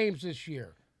 2 games this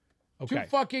year. okay. 2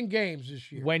 fucking games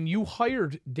this year. When you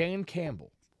hired Dan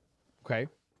Campbell, okay,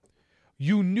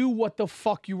 you knew what the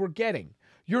fuck you were getting.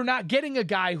 You're not getting a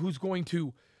guy who's going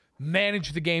to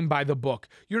manage the game by the book.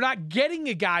 You're not getting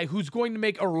a guy who's going to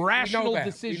make a rational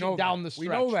decision down the stretch.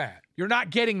 We know that. You're not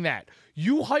getting that.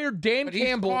 You hired Dan But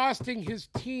Campbell. he's costing his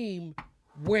team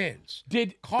wins.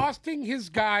 Did Costing his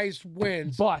guys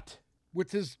wins but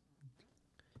with his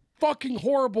fucking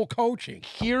horrible coaching.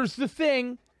 here's the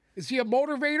thing. Is he a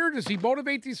motivator? Does he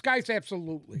motivate these guys?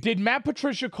 Absolutely. Did Matt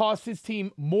Patricia cost his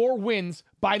team more wins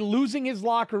by losing his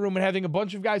locker room and having a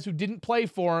bunch of guys who didn't play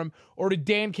for him, or did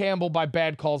Dan Campbell by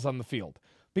bad calls on the field?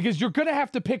 Because you're going to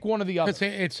have to pick one or the other.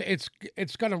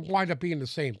 It's going to wind up being the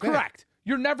same thing. Correct.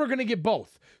 You're never going to get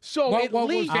both. So at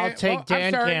least I'll take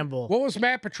Dan Campbell. What was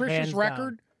Matt Patricia's Hands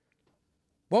record? down.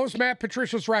 What was Matt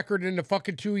Patricia's record in the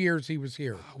fucking 2 years he was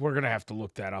here? we're going to have to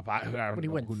look that up. I don't What, he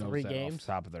know won who knows 3 that games? off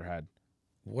the top of their head.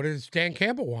 What has Dan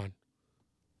Campbell won?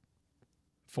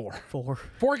 4. 4.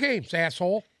 4 games,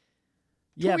 asshole.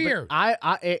 2 Yeah, years.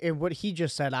 but in what he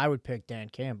just said, I would pick Dan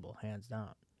Campbell, hands down.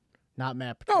 Not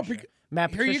Matt No, Patricia. Matt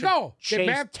Here Patricia you go.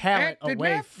 chased talent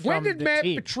away from when did the Matt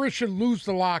team. Patricia lose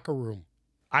the locker room?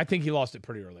 I think he lost it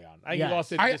pretty early on. I think Yes. he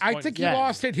lost it. at this I point. think he Yeah.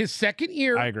 lost it his second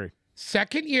year. I agree.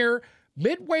 Second year,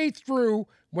 midway through,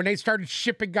 when they started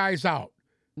shipping guys out.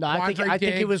 No, I think Quandre it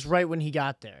Diggs. was right when he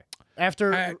got there.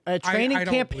 After I training don't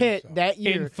camp believe hit so. that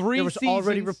year, In 3 there was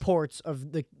already seasons- reports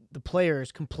of the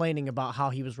players complaining about how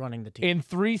he was running the team. In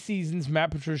 3 seasons,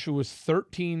 Matt Patricia was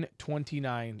 13,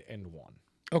 29, and 1.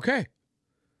 Okay.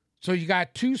 So you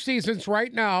got 2 seasons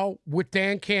right now with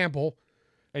Dan Campbell,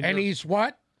 and you're he's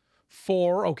what?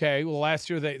 4. Okay. Well, last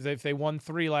year they won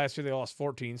 3 last year. They lost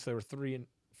 14, so they were 3 and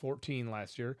 14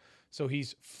 last year. So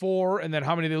he's 4, and then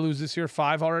how many did they lose this year?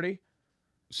 5 already.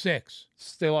 6.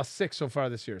 They lost 6 so far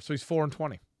this year. So he's 4 and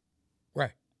 20.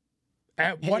 Right.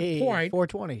 At what Hey, point?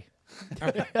 420.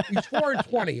 He's 4 and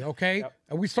 20, okay? Yep.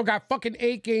 And we still got fucking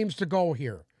 8 games to go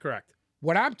here. Correct.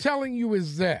 What I'm telling you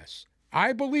is this.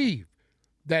 I believe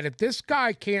that if this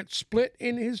guy can't split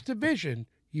in his division,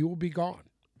 he will be gone.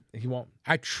 He won't.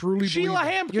 I truly Sheila believe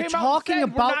it. Ham You're came out and talking said,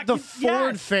 "We're about not the giving-"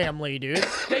 Ford Yes. family, dude.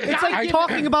 They It's gotta like give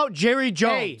talking him- about Jerry Hey,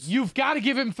 Jones. you've got to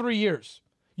give him 3 years.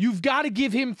 You've got to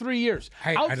give him 3 years.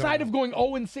 Hey, I don't Outside of know. going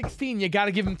 0 and 16, you got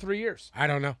to give him 3 years. I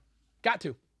don't know. Got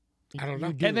to. I don't know.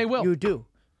 You do. And they will. You do.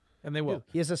 And they will.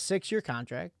 He has a 6-year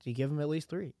contract. You give him at least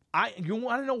 3. You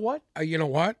want to know what? You know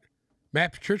what?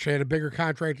 Matt Patricia had a bigger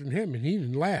contract than him, and he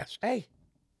didn't last. Hey,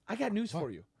 I got news for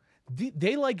you.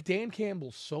 They like Dan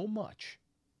Campbell so much.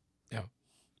 Yeah.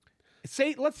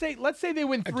 Let's say they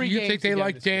win 3 Do you games. think they again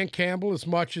like this year. Dan Campbell as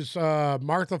much as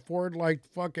Martha Ford liked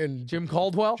fucking Jim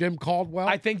Caldwell? Jim Caldwell?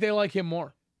 I think they like him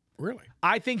more. Really?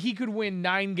 I think he could win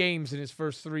 9 games in his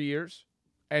first 3 years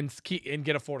and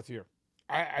get a 4th year.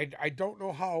 I don't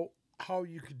know how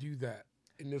you could do that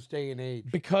in this day and age.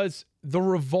 Because the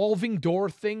revolving door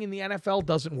thing in the NFL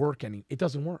doesn't work It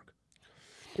doesn't work.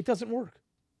 It doesn't work.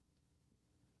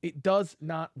 It does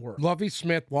not work. Lovie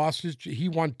Smith he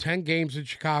won 10 games in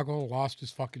Chicago and lost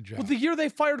his fucking job. Well, the year they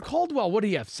fired Caldwell, what do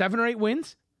you have? 7 or 8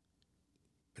 wins?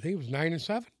 I think it was 9 and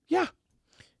 7. Yeah.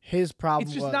 His problem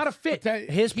It's just was not a fit.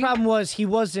 his problem was he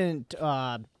wasn't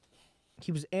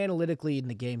he was analytically in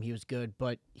the game, he was good,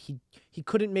 but he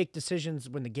couldn't make decisions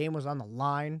when the game was on the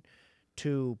line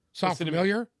to Sound Listen to me.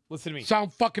 familiar? Listen to me.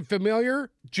 Sound fucking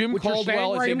familiar? Jim what you're saying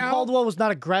Caldwell is right in now? Caldwell was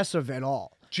not aggressive at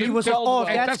all. Jim he was Caldwell- like, oh,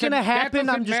 if That that's gonna happen,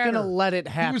 I'm just gonna matter. let it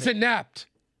happen. He was inept.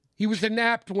 He was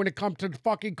inept when it comes to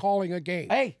fucking calling a game.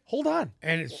 Hey, hold on.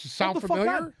 And it's Hold sound the fuck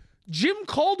familiar? on. Jim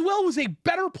Caldwell was a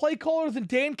better play caller than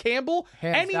Dan Campbell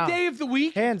Hands any down. day of the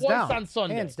week. Hands was down. on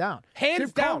Sunday. Hands down. Hands Jim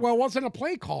down. Caldwell wasn't a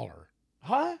play caller.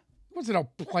 Huh? He wasn't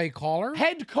a play caller.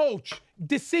 Head coach,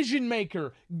 decision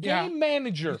maker, game Yeah.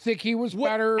 manager. You think he was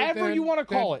better Whatever than- you want to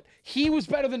call than- it. He was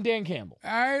better than Dan Campbell.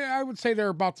 I would say they're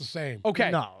about the same.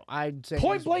 Okay. No, I'd say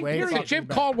Point he's blank way period. fucking Jim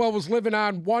better. Caldwell was living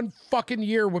on one fucking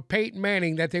year with Peyton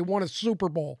Manning that they won a Super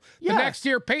Bowl. Yes. The next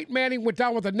year, Peyton Manning went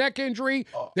down with a neck injury.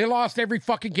 They lost every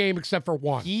fucking game except for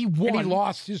one. He won. And he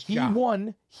lost his He job.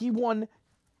 won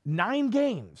 9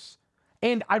 games.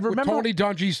 And I With remember Tony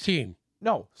Dungy's team.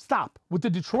 No, stop. With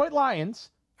the Detroit Lions,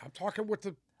 I'm talking with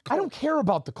the I don't care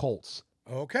about the Colts.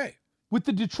 Okay. With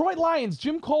the Detroit Lions,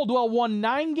 Jim Caldwell won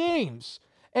 9 games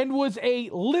and was a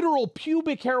literal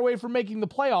pubic hair away from making the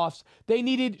playoffs. They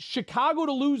needed Chicago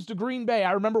to lose to Green Bay.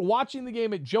 I remember watching the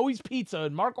game at Joey's Pizza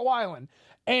in Marco Island,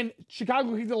 and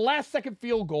Chicago kicked the last-second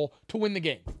field goal to win the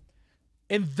game.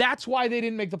 And that's why they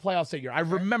didn't make the playoffs that year. I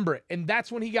remember it. And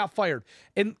that's when he got fired.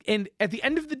 And at the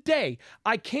end of the day,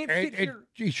 I can't sit here.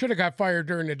 He should have got fired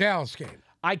during the Dallas game.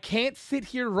 I can't sit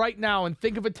here right now and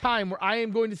think of a time where I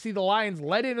am going to see the Lions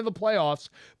led into the playoffs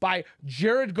by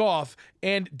Jared Goff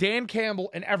and Dan Campbell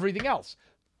and everything else.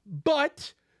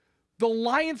 But the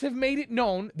Lions have made it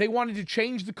known they wanted to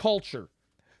change the culture.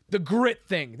 The grit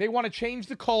thing. They want to change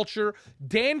the culture.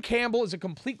 Dan Campbell is a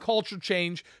complete culture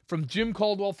change from Jim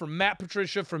Caldwell, from Matt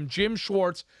Patricia, from Jim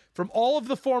Schwartz, from all of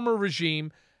the former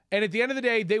regime. And at the end of the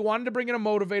day, they wanted to bring in a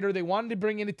motivator. They wanted to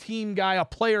bring in a team guy, a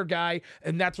player guy,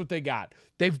 and that's what they got.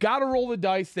 They've got to roll the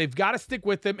dice. They've got to stick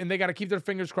with them, and they got to keep their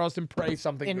fingers crossed and pray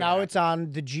something. And good now happens. it's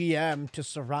on the GM to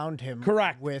surround him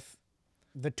Correct. with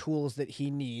the tools that he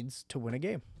needs to win a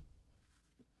game.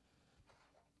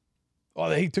 Oh,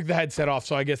 he took the headset off,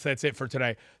 so I guess that's it for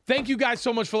today. Thank you guys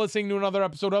so much for listening to another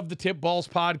episode of the Tip Balls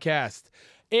Podcast.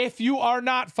 If you are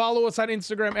not, follow us on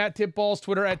Instagram at Tip Balls,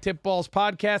 Twitter at Tip Balls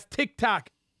Podcast, TikTok,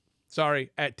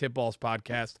 at Tip Balls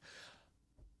Podcast.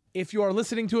 If you are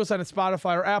listening to us on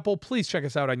Spotify or Apple, please check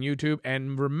us out on YouTube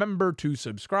and remember to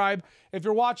subscribe. If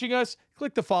you're watching us,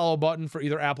 click the follow button for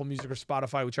either Apple Music or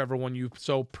Spotify, whichever one you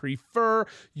so prefer.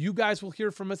 You guys will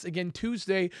hear from us again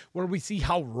Tuesday where we see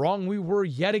how wrong we were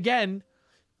yet again.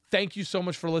 Thank you so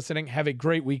much for listening. Have a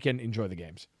great weekend. Enjoy the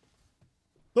games.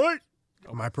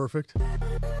 Am I perfect?